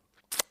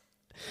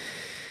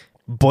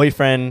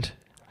 boyfriend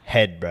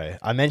head, bro.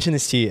 I mentioned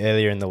this to you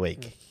earlier in the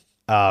week.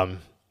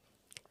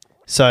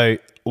 So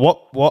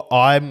what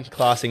I'm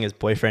classing as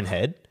boyfriend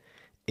head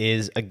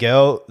is a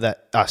girl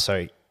that...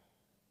 So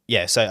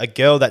a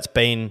girl that's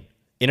been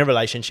in a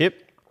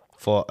relationship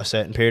for a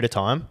certain period of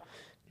time.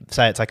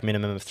 Say it's like a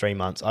minimum of 3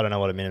 months. I don't know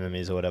what a minimum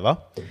is or whatever.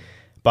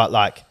 But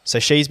like, so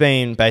she's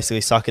been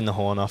basically sucking the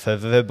horn off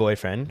of her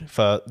boyfriend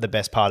for the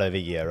best part of a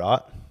year,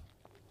 right?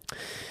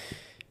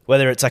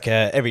 Whether it's like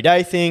a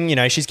everyday thing, you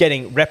know, she's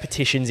getting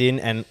repetitions in,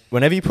 and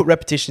whenever you put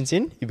repetitions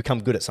in, you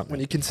become good at something. When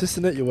you're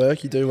consistent at your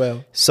work, you do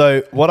well.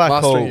 So what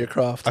Mastering your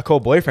craft. I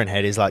call boyfriend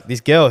head is like this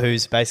girl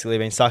who's basically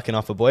been sucking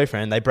off a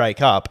boyfriend, they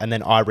break up, and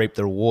then I reap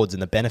the rewards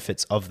and the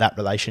benefits of that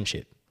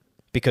relationship.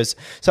 Because,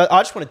 so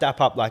I just want to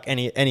dap up like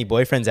any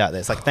boyfriends out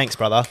there. It's like, thanks,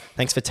 brother.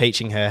 Thanks for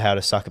teaching her how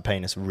to suck a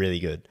penis really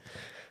good.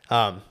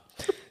 So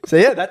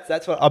yeah,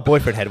 that's what our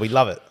boyfriend head. We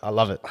love it. I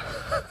love it.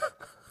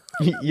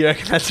 You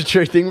reckon that's a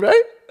true thing, bro?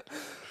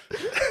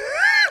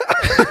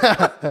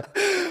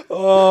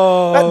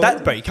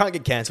 That bro, you can't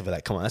get cancelled for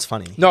that. Come on, that's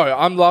funny. No,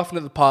 I'm laughing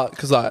at the part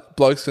because like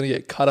bloke's gonna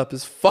get cut up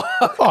as fuck.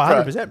 Oh,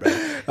 100%, bro.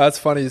 That's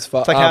funny as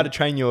fuck. It's like how to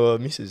train your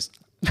missus.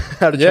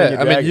 How to train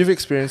your I mean, drag. you've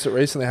experienced it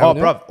recently, haven't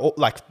you? Bro,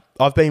 like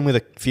I've been with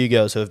a few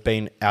girls who have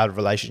been out of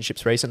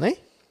relationships recently,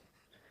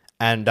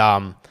 and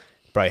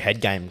bro,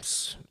 head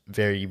game's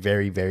very,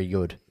 very, very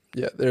good.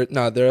 Yeah,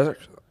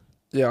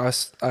 I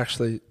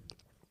actually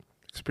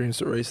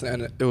experienced it recently,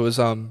 and it was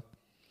a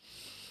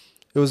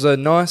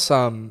nice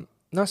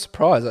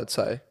surprise, I'd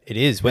say. It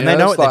is when they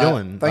know what they're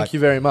doing. Thank you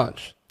very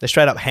much. They're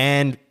straight up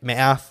hand,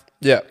 mouth.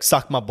 Yeah,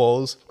 suck my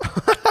balls.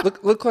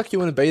 look like you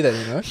want to be there,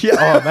 you know. Yeah,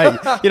 oh mate,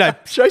 you know,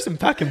 show some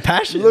fucking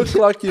passion. Look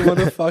like you want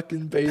to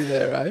fucking be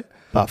there, right?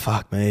 But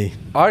fuck me.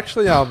 I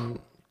actually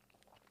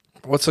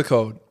what's it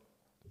called?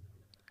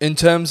 In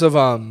terms of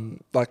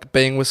like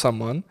being with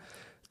someone,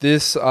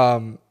 this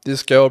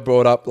girl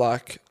brought up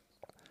like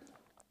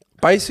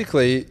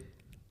basically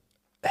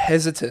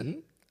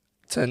hesitant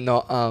to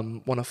not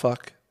want to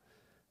fuck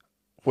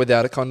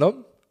without a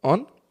condom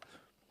on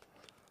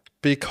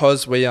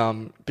because we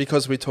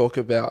talk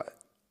about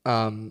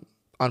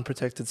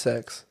unprotected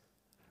sex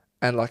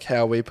and like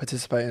how we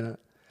participate in it,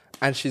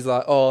 and she's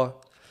like,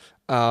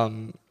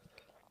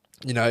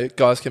 you know,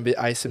 guys can be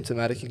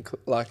asymptomatic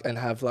and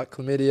have like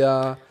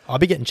chlamydia. I'll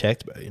be getting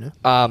checked, bro, you know.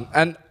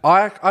 And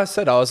I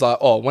said, I was like,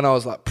 when I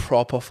was like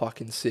proper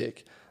fucking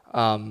sick,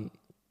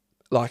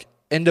 like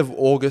end of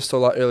August or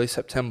like early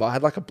September, I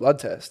had like a blood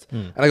test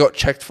and I got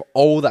checked for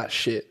all that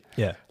shit.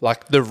 Yeah.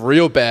 Like the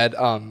real bad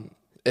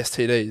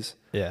STDs.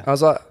 Yeah. I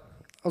was like,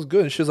 I was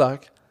good. And she was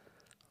like,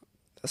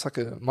 that's like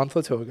a month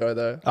or two ago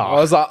though. Oh. I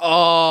was like,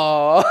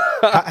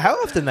 How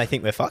often they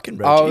think we're fucking,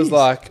 bro? I was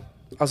like,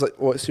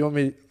 what, so you want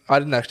me, I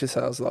didn't actually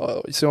say, I was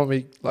like, you still want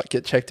me like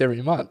get checked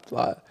every month?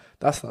 Like,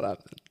 that's not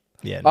happening.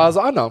 Yeah. No. I was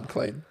like, I know I'm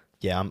clean.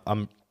 Yeah,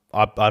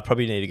 I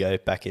probably need to go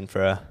back in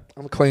for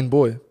I'm a clean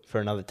boy.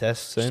 another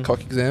test soon. Just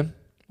cock exam,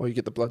 or you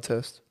get the blood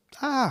test.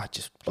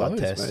 Just blood Both,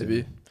 test.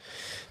 maybe.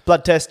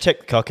 Blood test, check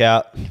the cock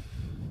out.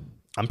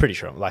 I'm pretty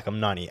sure, like I'm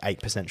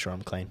 98% sure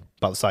I'm clean.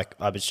 But it's like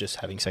I was just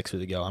having sex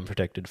with a girl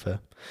unprotected for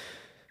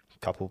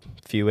a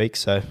few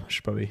weeks, so I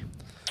should probably...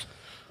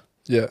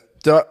 Yeah.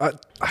 I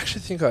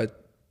actually think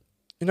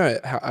you know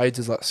how AIDS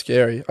is like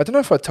scary. I don't know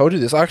if I told you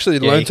this. I actually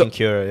learned you can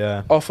cure it,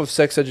 yeah. Off of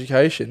sex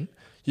education,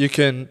 you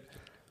can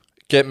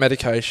get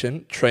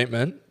medication,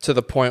 treatment, to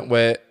the point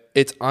where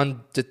it's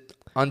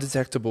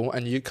undetectable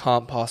and you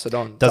can't pass it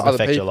on. Doesn't to other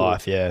affect people. your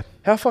life, yeah.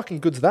 How fucking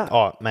good's that?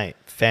 Oh, mate,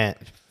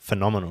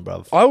 phenomenal,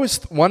 bruv. I always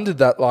wondered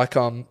that, like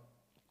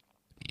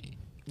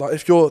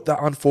if you're that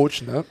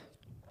unfortunate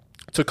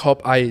to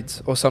cop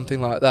AIDS or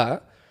something like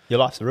that, your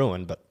life's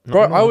ruined, but...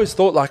 Bro, I always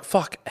thought like,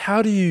 fuck,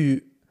 how do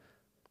you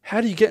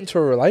get into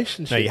a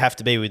relationship? No, you have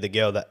to be with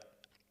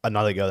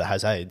another girl that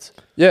has AIDS.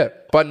 Yeah,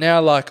 but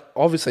now, like,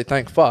 obviously,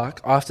 thank fuck,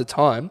 after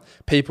time,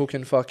 people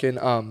can fucking,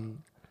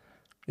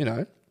 you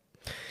know,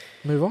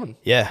 move on.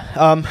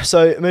 Yeah.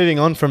 So moving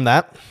on from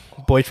that,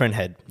 boyfriend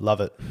head,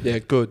 love it. Yeah,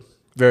 good,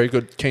 very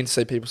good. Keen to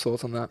see people's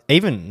thoughts on that.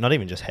 Not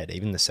even just head,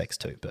 even the sex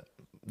too, but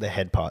the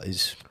head part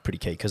is pretty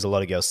key because a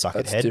lot of girls suck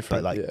That's at head,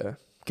 different, but like yeah.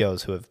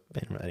 girls who have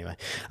been anyway.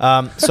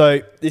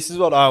 So this is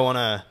what I want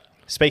to.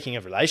 Speaking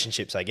of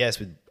relationships, I guess,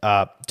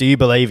 do you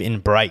believe in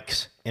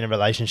breaks in a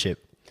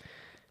relationship?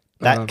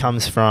 That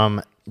comes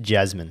from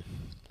Jasmine.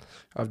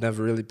 I've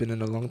never really been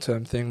in a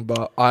long-term thing,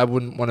 but I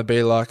wouldn't want to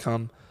be like,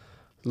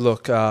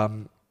 look,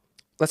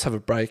 let's have a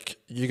break.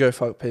 You go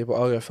fuck people,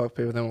 I'll go fuck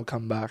people, then we'll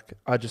come back.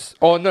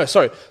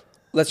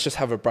 Let's just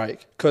have a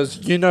break.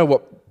 Because you know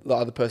what the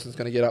other person's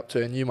going to get up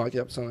to and you might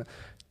get up to something.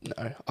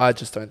 No, I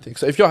just don't think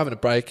so. If you're having a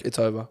break, it's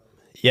over.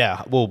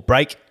 Yeah, well,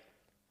 break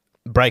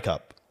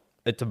up.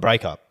 It's a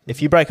breakup. If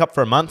you break up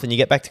for a month and you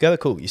get back together,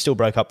 cool. You still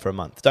broke up for a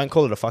month. Don't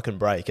call it a fucking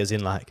break, as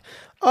in like,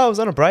 I was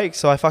on a break,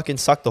 so I fucking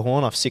sucked the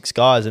horn off 6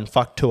 guys and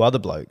fucked 2 other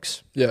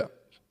blokes. Yeah.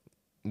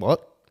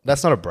 What?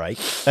 That's not a break.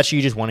 That's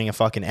you just wanting a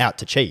fucking out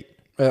to cheat.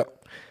 Yeah.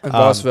 And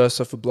vice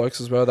versa for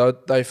blokes as well.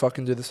 They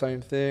fucking do the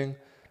same thing.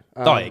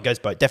 It goes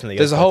both. Definitely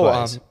goes there's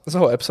both ways. There's a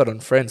whole episode on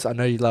Friends. I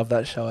know you love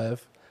that show,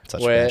 Ev.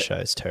 Such a bad show.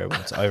 It's terrible.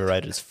 It's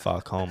overrated as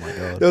fuck. Oh my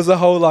God. There was a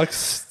whole like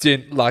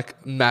stint,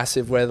 like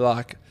massive, where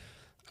like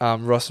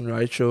Ross and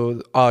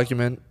Rachel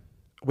argument.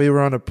 We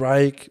were on a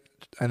break,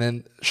 and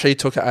then she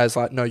took it as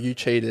like, no, you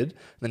cheated.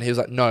 And then he was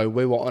like, no,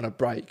 we were on a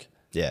break.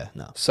 Yeah,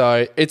 no.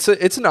 So it's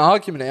an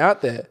argument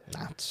out there.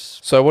 Nah,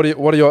 So what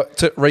are your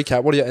to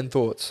recap? What are your end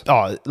thoughts?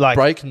 oh, like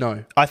Break?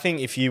 No, I think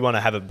if you want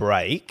to have a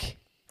break,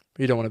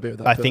 you don't want to be with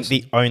that. I person.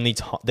 think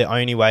the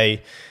only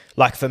way,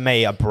 like for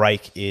me, a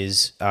break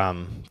is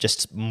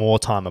just more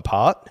time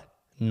apart.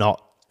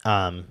 Not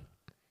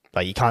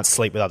like you can't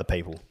sleep with other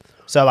people.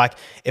 So like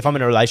if I'm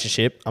in a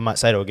relationship, I might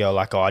say to a girl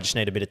like, "Oh, I just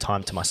need a bit of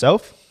time to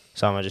myself."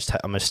 So I'm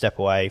gonna step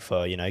away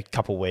for a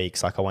couple of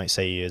weeks. Like I won't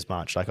see you as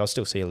much. Like I'll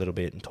still see you a little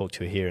bit and talk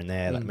to you here and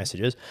there, like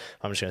messages.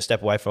 I'm just gonna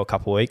step away for a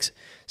couple of weeks,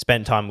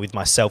 spend time with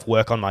myself,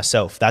 work on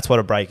myself. That's what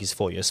a break is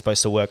for. You're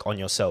supposed to work on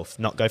yourself,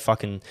 not go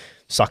fucking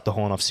suck the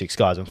horn off 6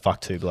 guys and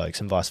fuck 2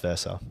 blokes and vice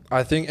versa.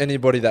 I think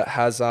anybody that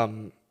has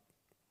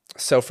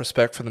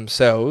self-respect for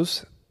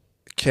themselves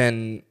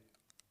can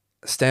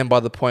stand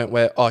by the point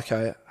where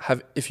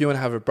if you want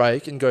to have a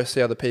break and go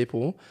see other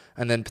people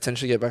and then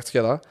potentially get back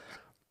together.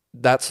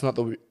 That's not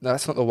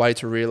the way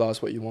to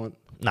realize what you want.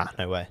 Nah,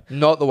 no way.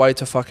 Not the way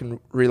to fucking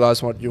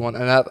realize what you want.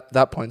 And at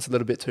that point, it's a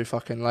little bit too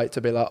fucking late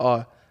to be like,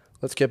 oh,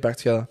 let's get back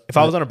together. If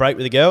I was on a break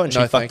with a girl and she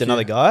No, fucked thank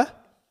another you. guy,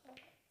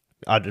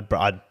 I'd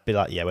be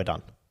like, yeah, we're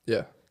done.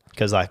 Yeah.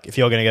 Because like if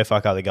you're gonna go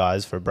fuck other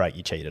guys for a break,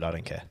 you cheated. I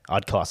don't care.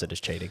 I'd class it as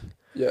cheating.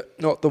 Yeah.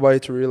 Not the way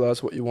to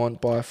realize what you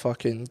want by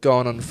fucking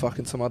going on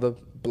fucking some other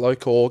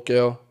bloke or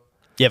girl.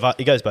 Yeah,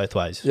 but it goes both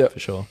ways. Yeah. For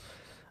sure.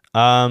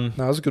 No,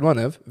 that was a good one,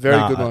 Ev. Very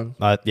good one.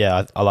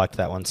 I liked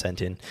that one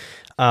sent in.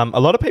 A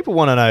lot of people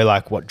want to know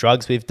like what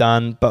drugs we've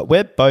done, but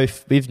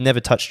we've never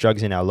touched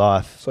drugs in our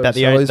life. So About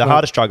the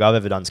hardest drug I've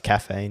ever done is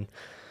caffeine.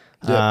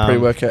 Yeah,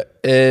 pre-workout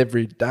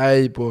every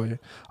day, boy.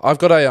 I've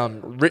got a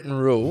written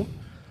rule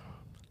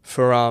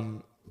for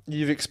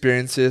you've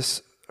experienced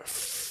this.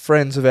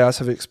 Friends of ours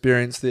have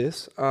experienced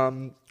this.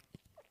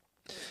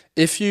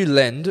 If you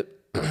lend,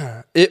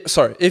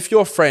 if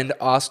your friend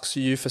asks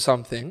you for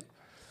something,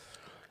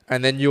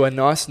 and then you are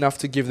nice enough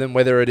to give them,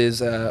 whether it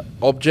is an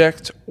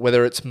object,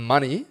 whether it's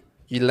money,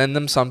 you lend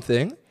them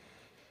something.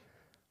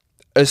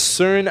 As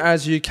soon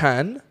as you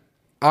can,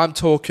 I'm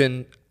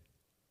talking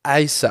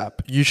ASAP,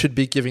 you should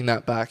be giving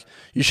that back.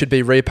 You should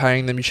be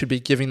repaying them. You should be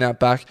giving that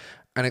back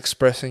and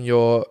expressing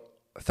your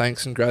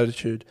thanks and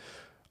gratitude.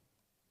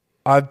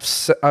 I've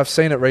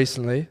seen it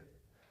recently,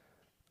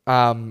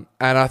 and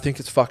I think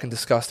it's fucking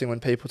disgusting when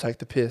people take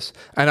the piss.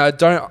 And I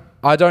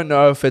don't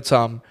know if it's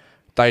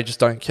they just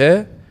don't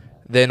care.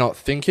 They're not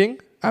thinking.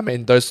 I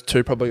mean, those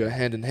two probably go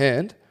hand in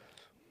hand.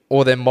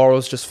 Or their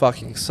morals just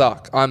fucking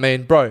suck. I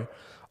mean, bro,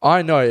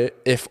 I know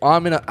if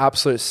I'm in an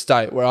absolute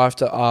state where I have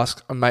to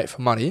ask a mate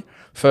for money,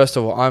 first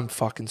of all, I'm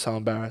fucking so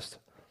embarrassed.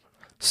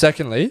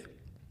 Secondly,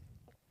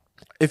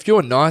 if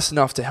you're nice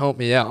enough to help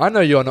me out, I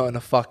know you're not in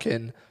a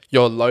fucking,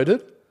 you're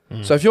loaded.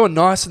 So if you're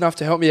nice enough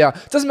to help me out,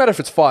 it doesn't matter if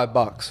it's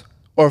 $5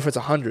 or if it's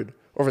 100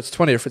 or if it's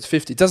 20 or if it's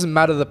 50. It doesn't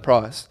matter the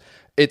price.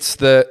 It's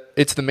the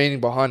meaning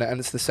behind it and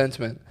it's the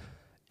sentiment.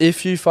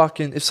 If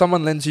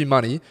someone lends you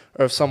money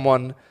or if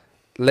someone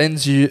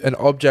lends you an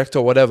object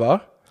or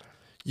whatever,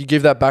 you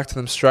give that back to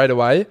them straight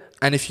away.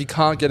 And if you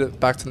can't get it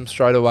back to them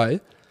straight away,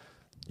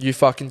 you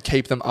fucking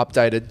keep them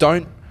updated.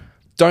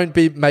 Don't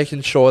be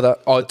making sure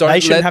that They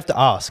shouldn't have to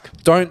ask.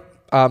 Don't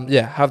have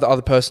the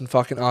other person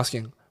fucking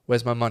asking,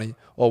 where's my money?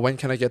 Or when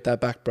can I get that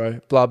back, bro?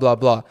 Blah, blah,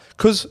 blah.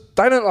 Because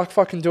they don't like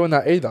fucking doing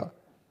that either.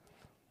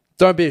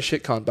 Don't be a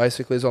shit cunt,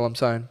 basically, is all I'm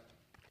saying.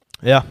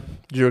 Yeah.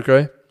 Do you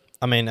agree?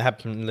 I mean, it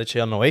happened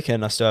literally on the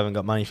weekend. I still haven't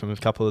got money from a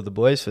couple of the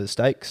boys for the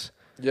steaks.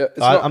 Yeah,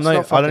 I'm not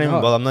even hard.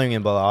 going to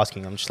bother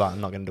asking. I'm just like,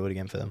 I'm not going to do it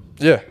again for them.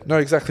 Yeah, no,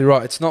 exactly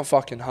right. It's not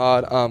fucking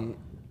hard.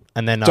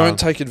 And then don't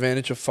take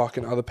advantage of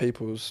fucking other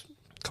people's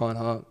kind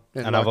heart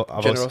and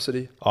I've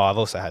generosity. I've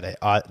also had it.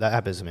 That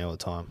happens to me all the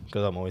time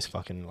because I'm always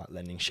fucking like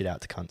lending shit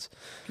out to cunts.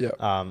 Yeah.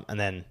 And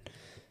then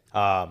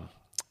I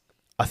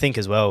think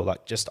as well,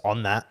 like just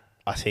on that,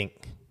 I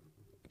think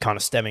kind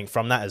of stemming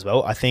from that as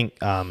well, I think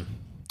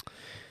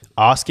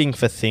asking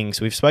for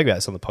things, we've spoken about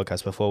this on the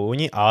podcast before, but when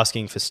you're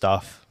asking for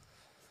stuff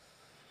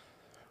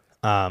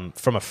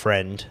from a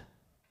friend,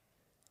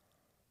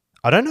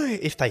 I don't know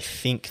if they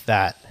think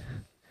that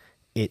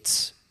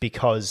it's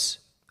because,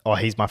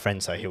 he's my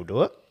friend, so he'll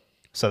do it.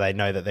 So they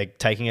know that they're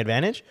taking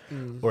advantage.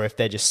 Or if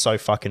they're just so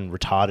fucking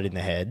retarded in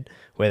the head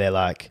where they're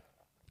like,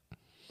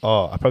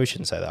 I probably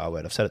shouldn't say that R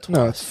word. I've said it twice.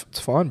 No, it's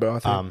fine, bro, I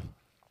think.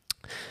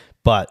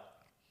 But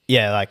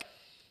yeah, like,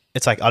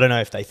 it's like, I don't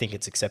know if they think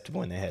it's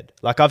acceptable in their head.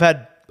 Like I've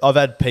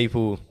had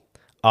people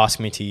ask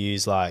me to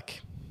use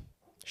like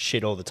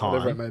shit all the time.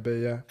 Whatever it may be,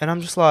 yeah. And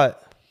I'm just like,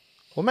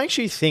 what makes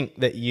you think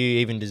that you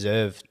even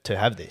deserve to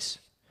have this?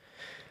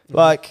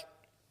 Like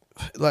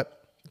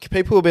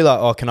people will be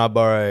like, can I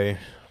borrow?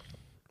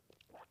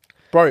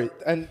 Bro,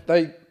 and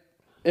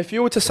if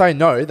you were to say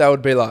no, they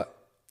would be like,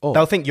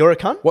 They'll think you're a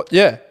cunt? What?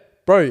 Yeah.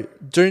 Bro,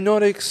 do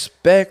not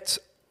expect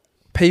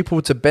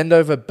people to bend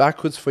over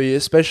backwards for you,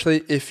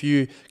 especially if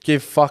you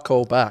give fuck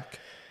all back.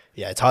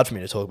 Yeah, it's hard for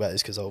me to talk about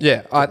this because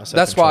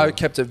that's why I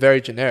kept it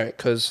very generic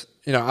because,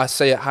 I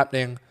see it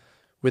happening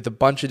with a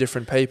bunch of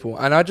different people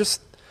and I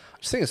just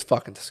think it's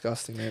fucking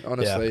disgusting, man,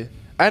 honestly. Yeah.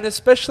 And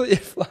especially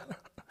if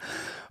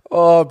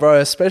Oh, bro,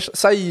 especially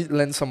say you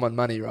lend someone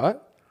money, right?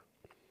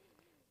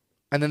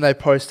 And then they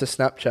post a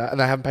Snapchat and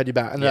they haven't paid you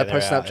back. And then they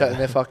post they're out, Snapchat and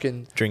they're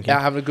fucking drinking,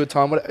 out having a good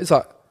time. It's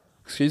like,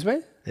 excuse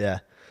me? Yeah.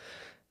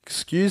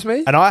 Excuse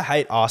me? And I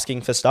hate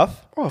asking for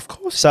stuff. Oh, of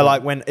course. So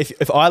like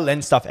if I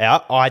lend stuff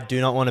out, I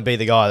do not want to be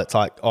the guy that's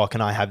like, oh,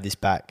 can I have this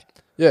back?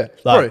 Yeah.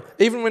 Like, bro,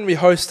 even when we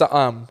host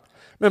the,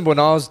 remember when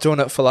I was doing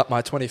it for like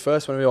my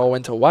 21st when we all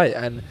went away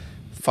and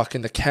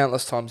fucking the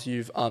countless times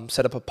you've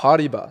set up a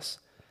party bus.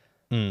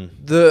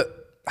 The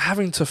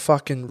having to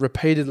fucking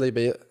repeatedly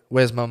be,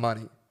 where's my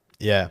money?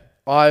 Yeah.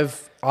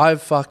 I've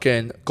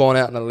fucking gone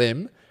out on a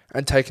limb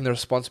and taken the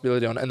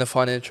responsibility on and the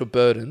financial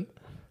burden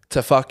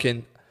to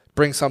fucking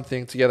bring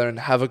something together and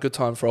have a good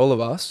time for all of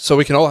us. So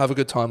we can all have a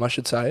good time, I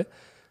should say.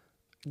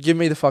 Give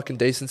me the fucking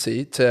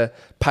decency to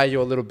pay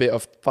you a little bit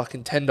of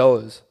fucking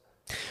 $10.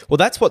 Well,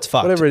 that's what's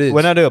fucked. Whatever it is.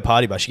 When I do a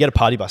party bus, you get a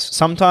party bus.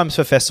 Sometimes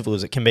for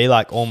festivals, it can be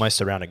like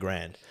almost around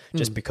 $1,000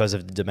 just because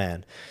of the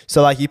demand.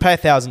 So like you pay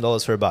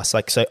 $1,000 for a bus.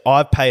 Like, so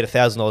I've paid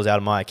 $1,000 out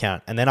of my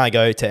account and then I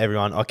go to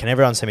everyone, oh, can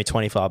everyone send me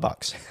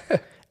 $25?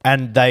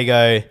 And they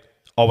go,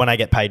 oh, when I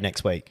get paid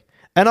next week.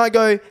 And I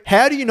go,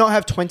 how do you not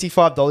have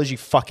 $25, you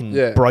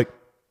fucking broke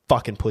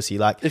fucking pussy?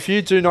 Like, if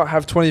you do not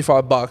have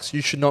 $25,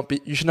 you should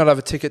not have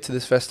a ticket to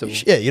this festival.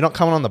 Yeah, you're not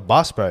coming on the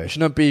bus, bro. You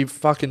should not be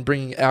fucking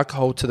bringing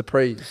alcohol to the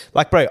prees.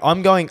 Like, bro,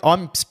 I'm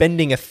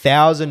spending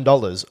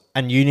 $1,000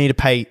 and you need to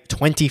pay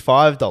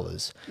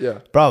 $25. Yeah.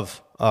 Bruv.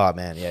 Oh,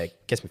 man, yeah,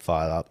 it gets me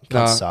fired up.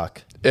 Can't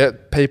suck. Yeah,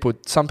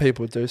 some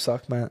people do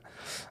suck, man.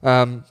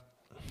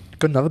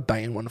 Got another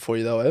banging one for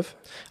you though, Ev.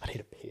 I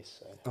need a piss.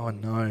 So. Oh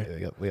no.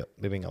 Yeah,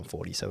 we've been on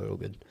 40, so we're all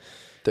good.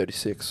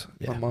 36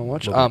 Yeah. on my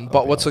watch. We'll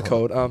but what's it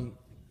called? I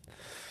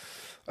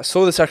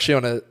saw this actually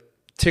on a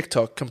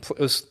TikTok. It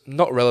was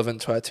not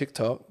relevant to our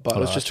TikTok, but it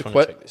was just a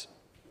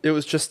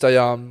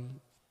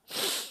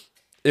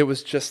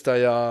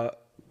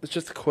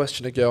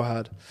question a girl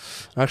had.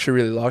 I actually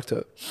really liked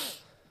it.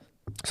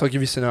 So I'll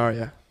give you a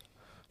scenario.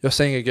 You're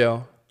seeing a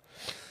girl.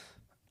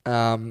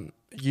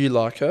 You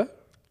like her.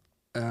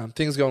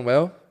 Things going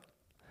well.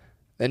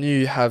 Then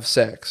you have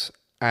sex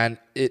and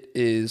it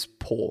is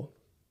poor.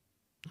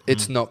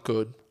 It's not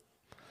good.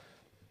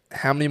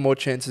 How many more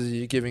chances are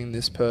you giving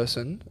this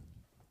person?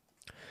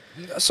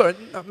 Sorry,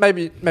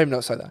 maybe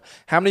not say that.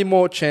 How many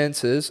more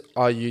chances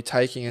are you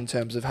taking in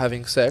terms of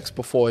having sex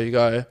before you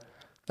go,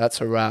 that's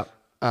a wrap,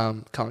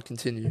 can't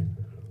continue?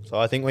 So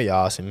I think what you're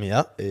asking me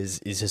is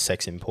his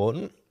sex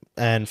important?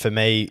 And for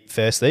me,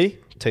 firstly,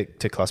 to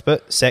clasp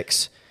it,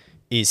 sex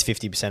is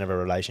 50% of a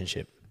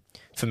relationship.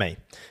 For me,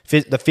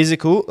 the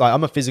physical, like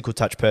I'm a physical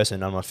touch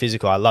person. I love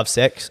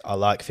sex. I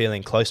like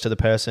feeling close to the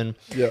person.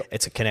 Yeah,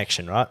 it's a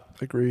connection, right?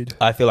 Agreed.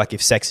 I feel like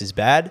if sex is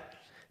bad,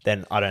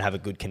 then I don't have a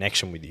good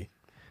connection with you.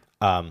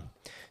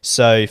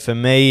 So for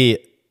me,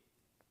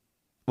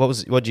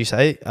 what did you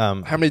say?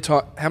 How many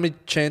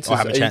chances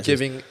are you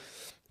giving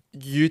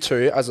you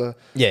two as a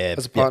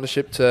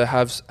partnership to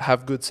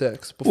have good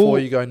sex before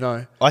you go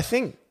no? I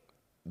think,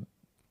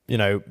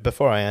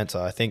 before I answer,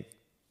 I think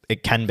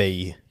it can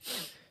be.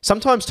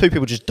 Sometimes two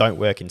people just don't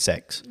work in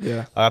sex.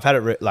 Yeah. I've had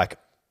it a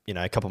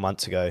couple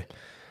months ago,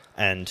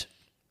 and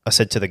I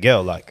said to the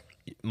girl, like,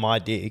 my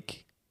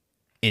dick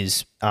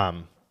is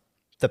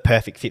the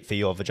perfect fit for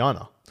your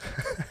vagina.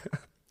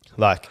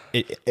 Like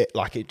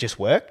it just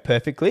worked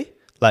perfectly.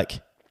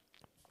 Like,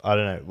 I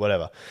don't know,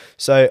 whatever.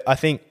 So I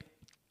think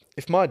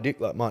if my dick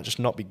might just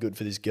not be good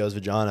for this girl's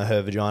vagina,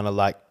 her vagina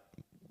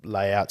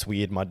layout's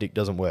weird, my dick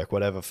doesn't work,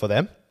 whatever for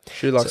them.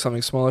 She likes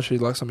something smaller. She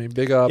likes something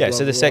bigger. Yeah.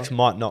 So the sex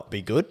might not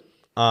be good.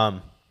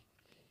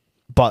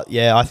 But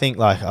yeah, I think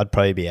I'd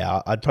probably be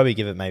out. I'd probably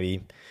give it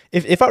maybe,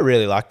 if I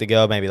really liked the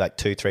girl, maybe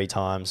 2-3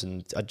 times,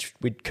 and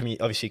we'd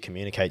obviously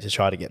communicate to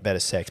try to get better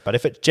sex. But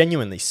if it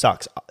genuinely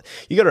sucks,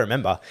 you got to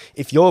remember,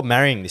 if you're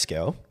marrying this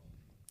girl,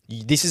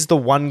 this is the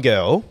one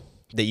girl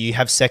that you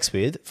have sex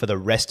with for the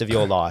rest of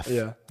your life.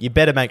 Yeah. You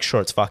better make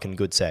sure it's fucking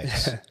good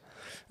sex. Yeah.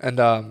 And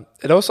I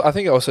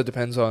think it also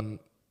depends on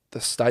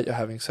the state you're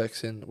having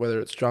sex in, whether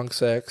it's drunk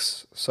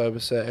sex, sober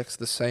sex,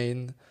 the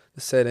scene,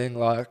 the setting,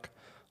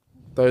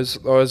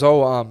 those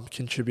all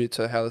contribute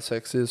to how the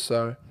sex is.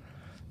 So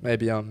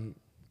maybe I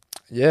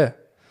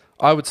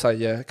would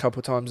say a couple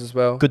of times as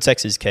well. Good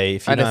sex is key.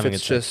 If you're not having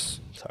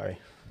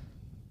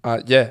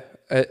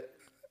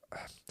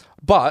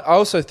but I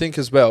also think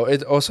as well,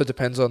 it also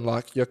depends on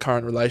your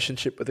current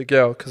relationship with the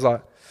girl, because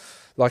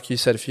like you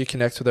said, if you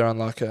connect with her on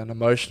an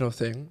emotional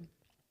thing,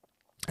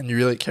 and you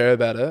really care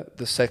about it,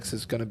 the sex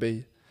is going to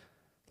be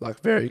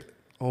very.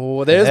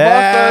 Oh, there's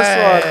my first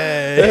one.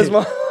 There's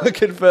my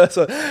fucking first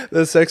one.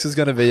 The sex is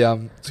going to be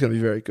it's going to be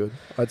very good,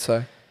 I'd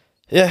say.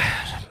 Yeah,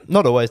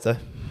 not always though,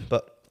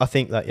 but I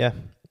think that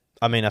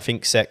I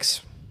think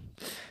sex.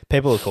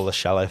 People will call us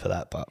shallow for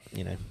that, but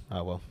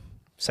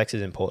sex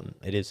is important.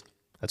 It is.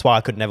 That's why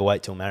I could never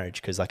wait till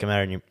marriage, because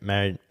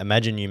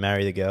imagine you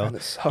marry the girl,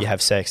 you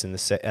have sex,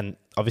 and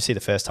obviously the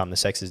first time the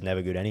sex is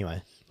never good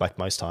anyway. Like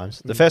most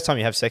times, the first time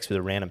you have sex with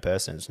a random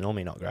person, it's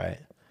normally not great.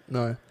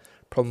 No,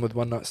 problem with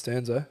one night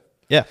stands, though.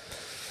 Yeah,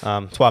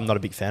 that's why I'm not a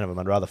big fan of them.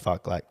 I'd rather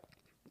fuck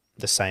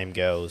the same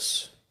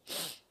girls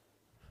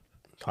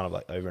kind of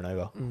like over and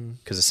over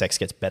because the sex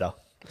gets better.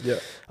 Yeah.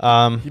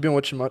 Um, You been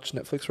watching much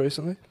Netflix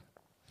recently?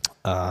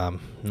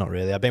 Not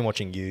really. I've been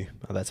watching You.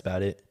 Oh, that's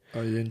about it.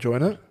 Are you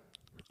enjoying it?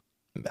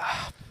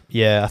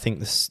 Yeah, I think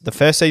the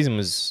first season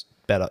was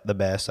the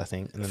best, I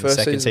think. And then the First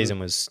second season- season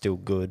was still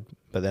good.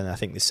 But then I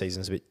think this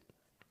season's a bit,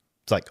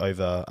 it's like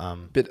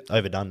Bit-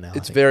 overdone now. It's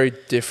I think. very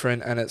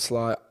different, and it's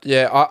like,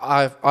 yeah,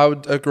 I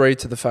would agree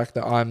to the fact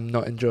that I'm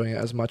not enjoying it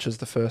as much as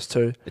the first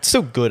two. It's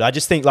still good. I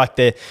just think like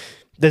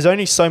there's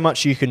only so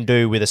much you can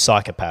do with a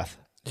psychopath.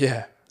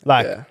 Yeah.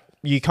 Like Yeah.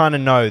 you kind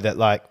of know that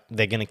like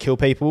they're going to kill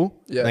people.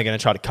 Yeah. They're going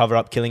to try to cover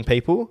up killing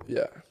people.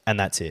 Yeah. And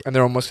that's it. And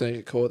they're almost going to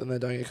get caught, and they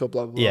don't get caught,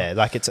 blah, blah, blah. Yeah,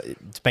 like it's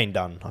been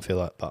done, I feel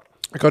like. But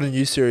I got a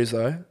new series,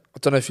 though. I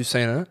don't know if you've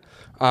seen it.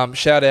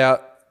 Shout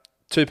out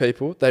two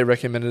people. They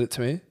recommended it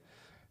to me.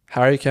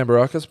 Harry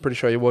Cambarakis, pretty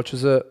sure he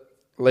watches it.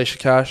 Alicia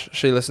Cash,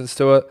 she listens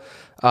to it.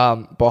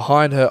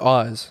 Behind Her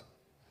Eyes.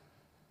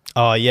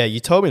 oh yeah, you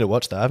told me to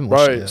watch that. I haven't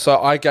watched it Bro, yet. so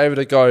I gave it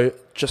a go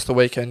just the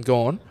weekend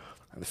gone.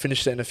 I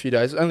finished it in a few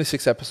days. Only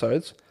 6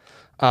 episodes.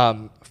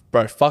 Bro,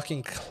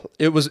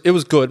 it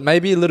was good.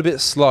 Maybe a little bit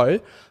slow,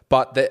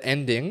 but the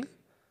ending,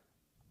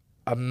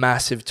 a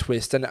massive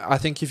twist. And I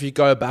think if you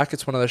go back,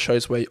 it's one of those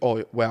shows where,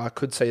 I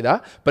could see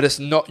that, but it's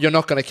not. You're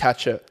not going to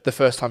catch it the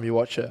first time you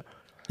watch it.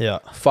 Yeah.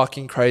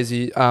 Fucking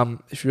crazy.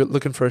 If you're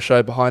looking for a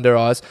show, Behind Her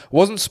Eyes,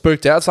 wasn't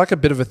spooked out. It's like a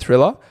bit of a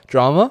thriller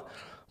drama.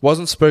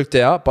 Wasn't spooked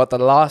out, but the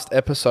last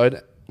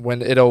episode,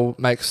 when it all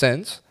makes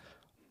sense,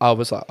 I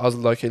was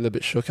low-key a little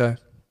bit shook.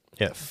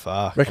 Yeah,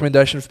 fuck.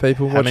 Recommendation for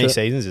people. How watch many it.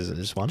 seasons is it?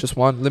 Just one? Just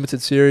one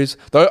limited series.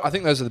 Though I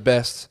think those are the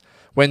best.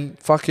 When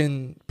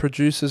fucking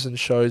producers and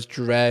shows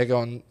drag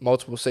on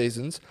multiple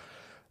seasons,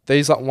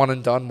 these like one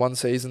and done, one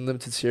season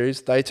limited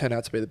series, they turn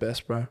out to be the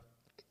best, bro.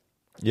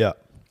 Yeah.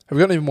 Have we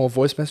got any more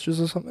voice messages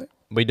or something?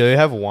 We do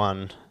have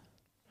one.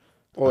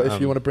 Or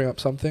if you want to bring up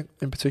something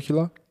in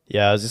particular?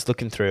 Yeah, I was just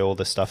looking through all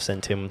the stuff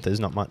sent him. There's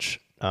not much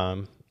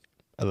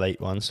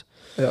elite ones.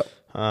 Yeah.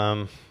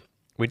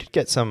 We did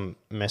get some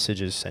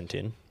messages sent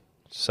in.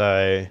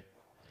 So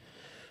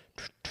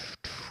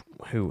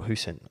who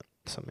sent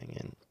something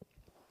in?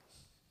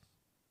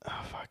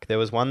 Oh fuck. There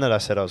was one that I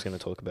said I was going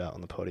to talk about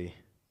on the potty.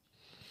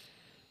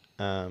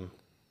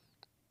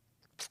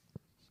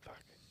 Fuck.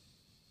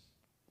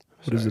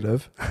 What does it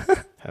have?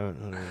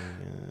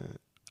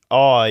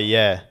 Oh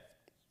yeah.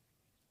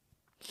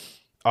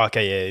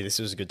 Okay, yeah, this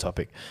was a good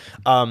topic.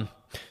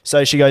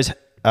 So she goes,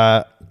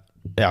 I'll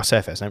say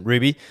her first name.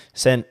 Ruby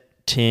sent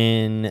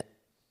in.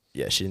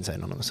 Yeah, she didn't say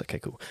anonymous. Okay,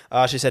 cool.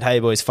 She said, "Hey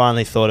boys,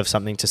 finally thought of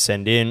something to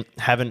send in.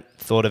 Haven't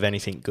thought of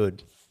anything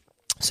good.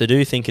 So do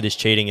you think it is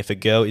cheating if a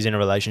girl is in a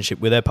relationship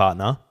with her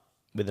partner,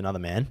 with another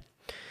man,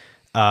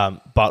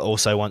 but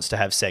also wants to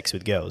have sex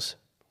with girls?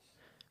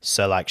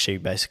 So like she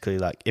basically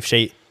like, if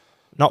she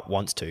not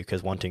wants to,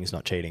 because wanting is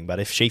not cheating, but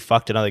if she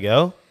fucked another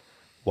girl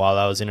while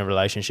I was in a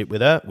relationship with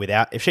her,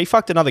 if she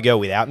fucked another girl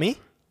without me,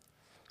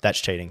 that's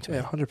cheating to me.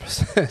 Yeah,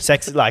 100%.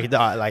 Sex, like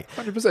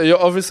 100%.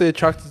 You're obviously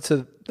attracted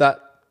to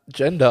that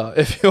gender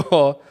if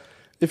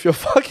you're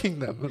fucking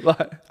them.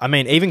 Like, I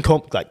mean, even call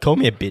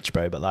me a bitch,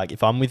 bro. But like,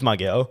 if I'm with my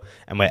girl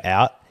and we're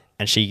out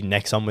and she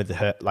necks on with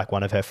her, like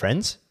one of her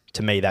friends,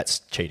 to me that's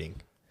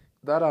cheating.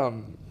 that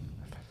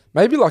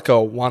maybe like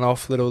a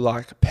one-off little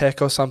like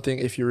peck or something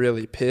if you're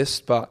really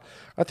pissed. But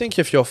I think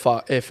if you're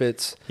if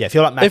it's If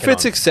you're like if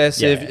it's on,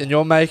 excessive and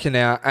you're making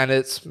out and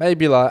it's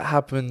maybe like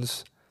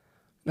happens,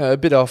 a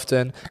bit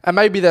often, and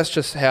maybe that's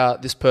just how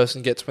this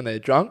person gets when they're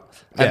drunk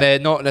and they're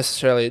not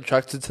necessarily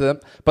attracted to them,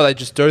 but they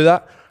just do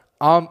that.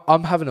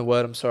 I'm having a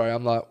word. I'm sorry.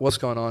 I'm like, what's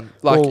going on?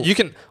 Like, Well, you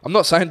can. I'm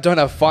not saying don't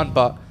have fun,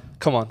 but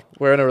come on,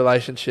 we're in a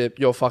relationship.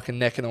 You're fucking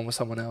necking on with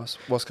someone else.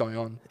 What's going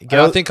on?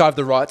 I think I have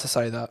the right to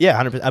say that.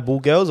 Yeah, 100%. Well,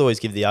 girls always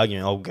give the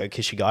argument, "I'll go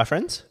kiss your guy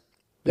friends."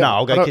 Yeah, No,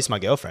 I'll I go don't- kiss my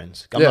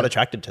girlfriends. I'm Yeah. not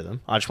attracted to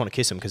them. I just want to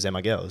kiss them because they're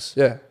my girls.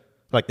 Yeah.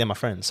 Like they're my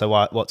friends. So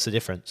what's the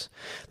difference?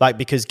 Like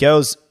because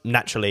girls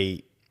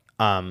naturally,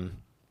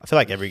 I feel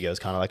like every girl's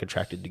kind of like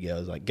attracted to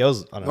girls. Like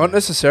girls, I don't know. Not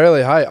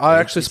necessarily. Hey, I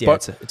actually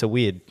spoke. It's a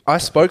weird. I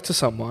spoke to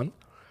someone.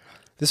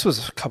 This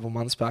was a couple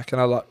months back, and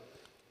I like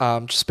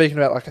just speaking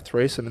about like a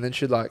threesome, and then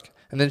she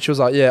was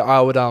like, yeah, I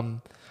would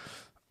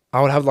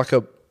have like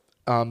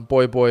a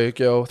boy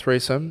girl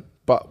threesome,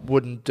 but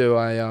wouldn't do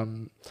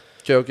a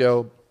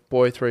girl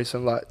boy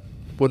threesome. Like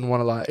wouldn't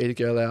want to like eat a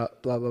girl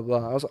out. Blah blah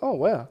blah. I was like, oh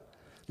wow,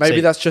 maybe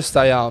See- that's just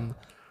a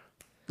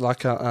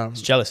like a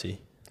It's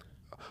jealousy.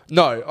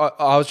 No,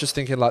 I was just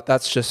thinking like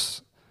that's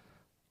just.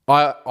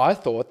 I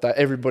thought that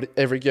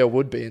every girl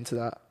would be into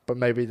that, but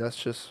maybe that's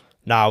just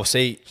No,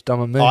 see,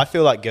 dumb on me. I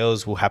feel like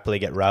girls will happily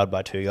get railed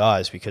by two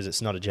guys because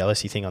it's not a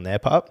jealousy thing on their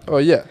part. Oh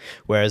yeah,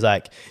 Whereas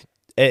like,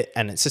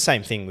 and it's the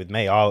same thing with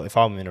me. If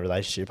I'm in a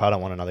relationship, I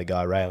don't want another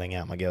guy railing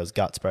out my girl's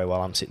guts, bro,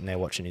 while I'm sitting there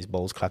watching his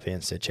balls clap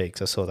against their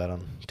cheeks. I saw that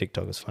on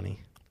TikTok. It was funny.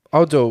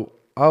 I'll do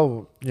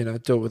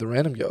it with a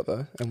random girl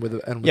though, with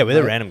with a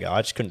mate. random girl.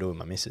 I just couldn't do it with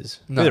my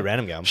missus. No. With a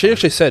random girl, I'm She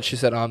fine. actually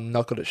said I'm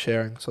not good at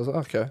sharing, so I was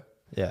like okay,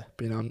 Yeah.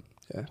 but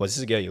Yeah. Was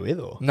this a girl you with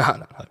or?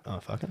 No. Oh,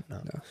 fucking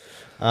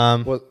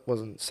no.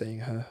 Wasn't seeing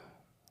her.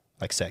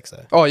 Like sex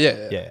though. Oh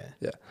yeah.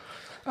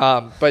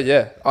 But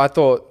yeah, I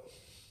thought,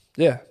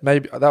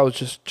 maybe that was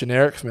just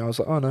generic for me. I was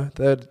like, oh no,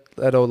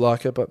 they'd all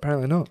like it, but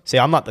apparently not. See,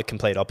 I'm like the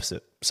complete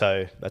opposite,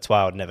 so that's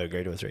why I would never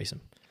agree to a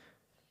threesome.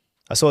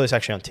 I saw this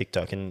actually on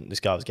TikTok, and this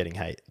guy was getting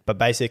hate. But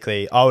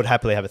basically, I would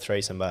happily have a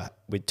threesome, but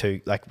with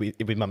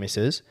with my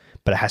missus,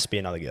 but it has to be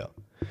another girl.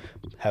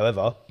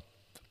 However,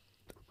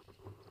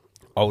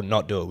 I would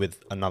not do it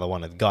with another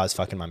one of the guys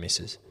fucking my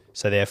missus.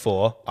 So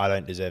therefore, I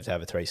don't deserve to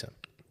have a threesome.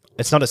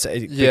 It's not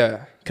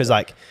because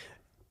like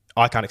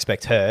I can't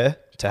expect her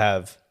to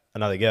have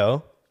another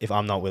girl if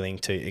I'm not willing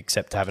to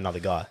accept to have another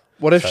guy.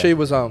 What if she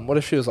was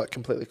like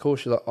completely cool?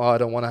 She's like, oh, I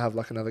don't want to have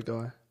like another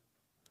guy.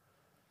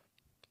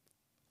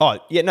 Oh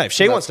yeah, no. If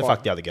she wants to fine.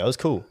 fuck the other girl, it's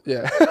cool.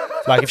 Yeah.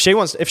 Like if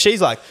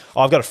she's like,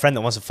 oh, I've got a friend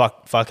that wants to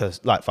fuck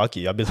us, like fuck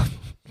you. I'd be like,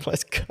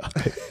 let's go.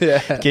 Yeah.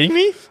 Kidding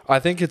me? I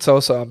think it's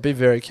also be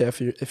very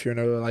careful if you're in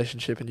a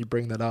relationship and you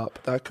bring that up.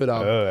 That could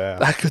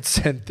that could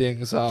send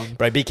things.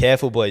 Bro, be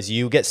careful, boys.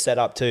 You get set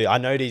up too. I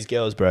know these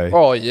girls, bro.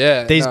 Oh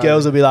yeah. These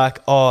girls will be like,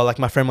 oh, like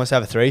my friend wants to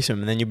have a threesome,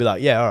 and then you'll be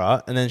like, yeah, all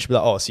right, and then she'll be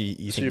like, oh, so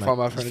you think find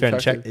my friend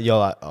attractive? You're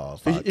like, oh,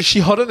 fuck. Is she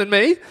hotter than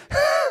me?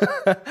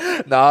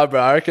 Nah, bro.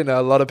 I reckon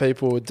a lot of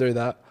people would do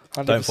that.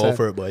 100%. Don't fall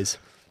for it, boys.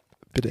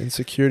 Bit of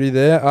insecurity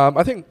there.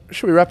 I think,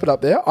 should we wrap it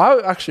up there? I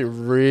actually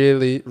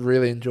really,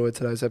 really enjoyed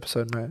today's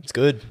episode, mate. It's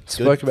good.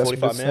 Spoke about some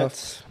good minutes.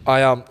 stuff.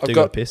 I've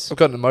got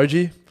an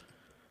emoji.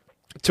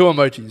 2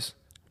 emojis.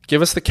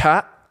 Give us the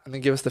cat and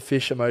then give us the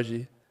fish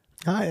emoji.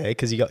 Oh yeah,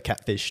 because you got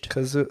catfished.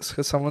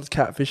 Because someone's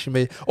catfishing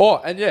me.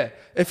 Oh, and yeah,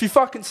 if you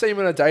fucking see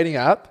me on a dating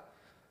app,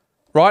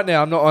 right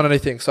now I'm not on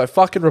anything, so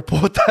fucking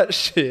report that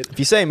shit. If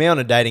you see me on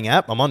a dating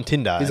app, I'm on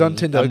Tinder. He's on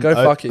Tinder. Go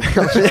fuck him.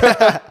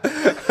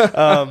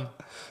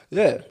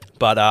 Yeah.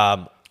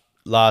 But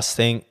last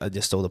thing,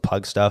 just all the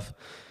plug stuff.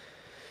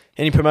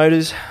 Any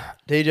promoters,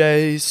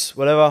 DJs,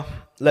 whatever,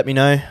 let me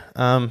know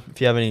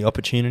if you have any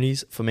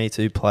opportunities for me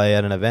to play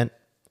at an event.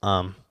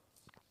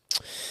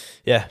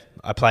 Yeah,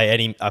 I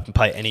can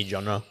play any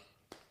genre,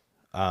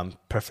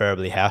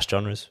 preferably house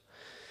genres.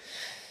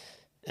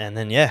 And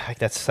then yeah,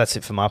 that's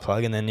it for my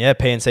plug. And then yeah,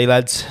 PNC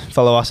lads,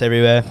 follow us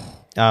everywhere.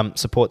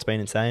 Support's been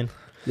insane.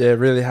 Yeah, it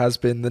really has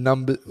been. The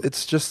number,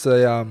 it's just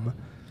a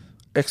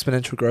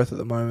exponential growth at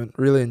the moment.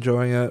 Really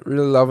enjoying it.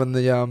 Really loving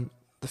the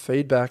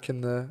feedback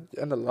and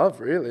the love.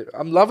 Really,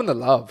 I'm loving the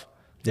love.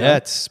 Yeah,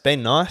 it's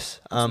been nice.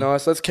 It's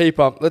nice. Let's keep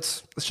up.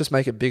 Let's just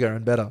make it bigger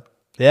and better.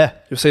 Yeah,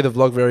 you'll see the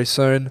vlog very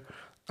soon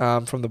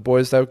from the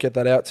boys. They'll get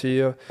that out to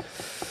you.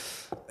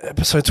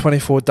 Episode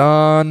 24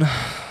 done.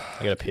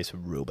 I got to piss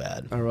real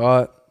bad. All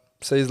right.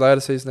 See you later.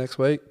 See you next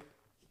week.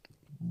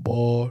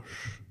 Bosh.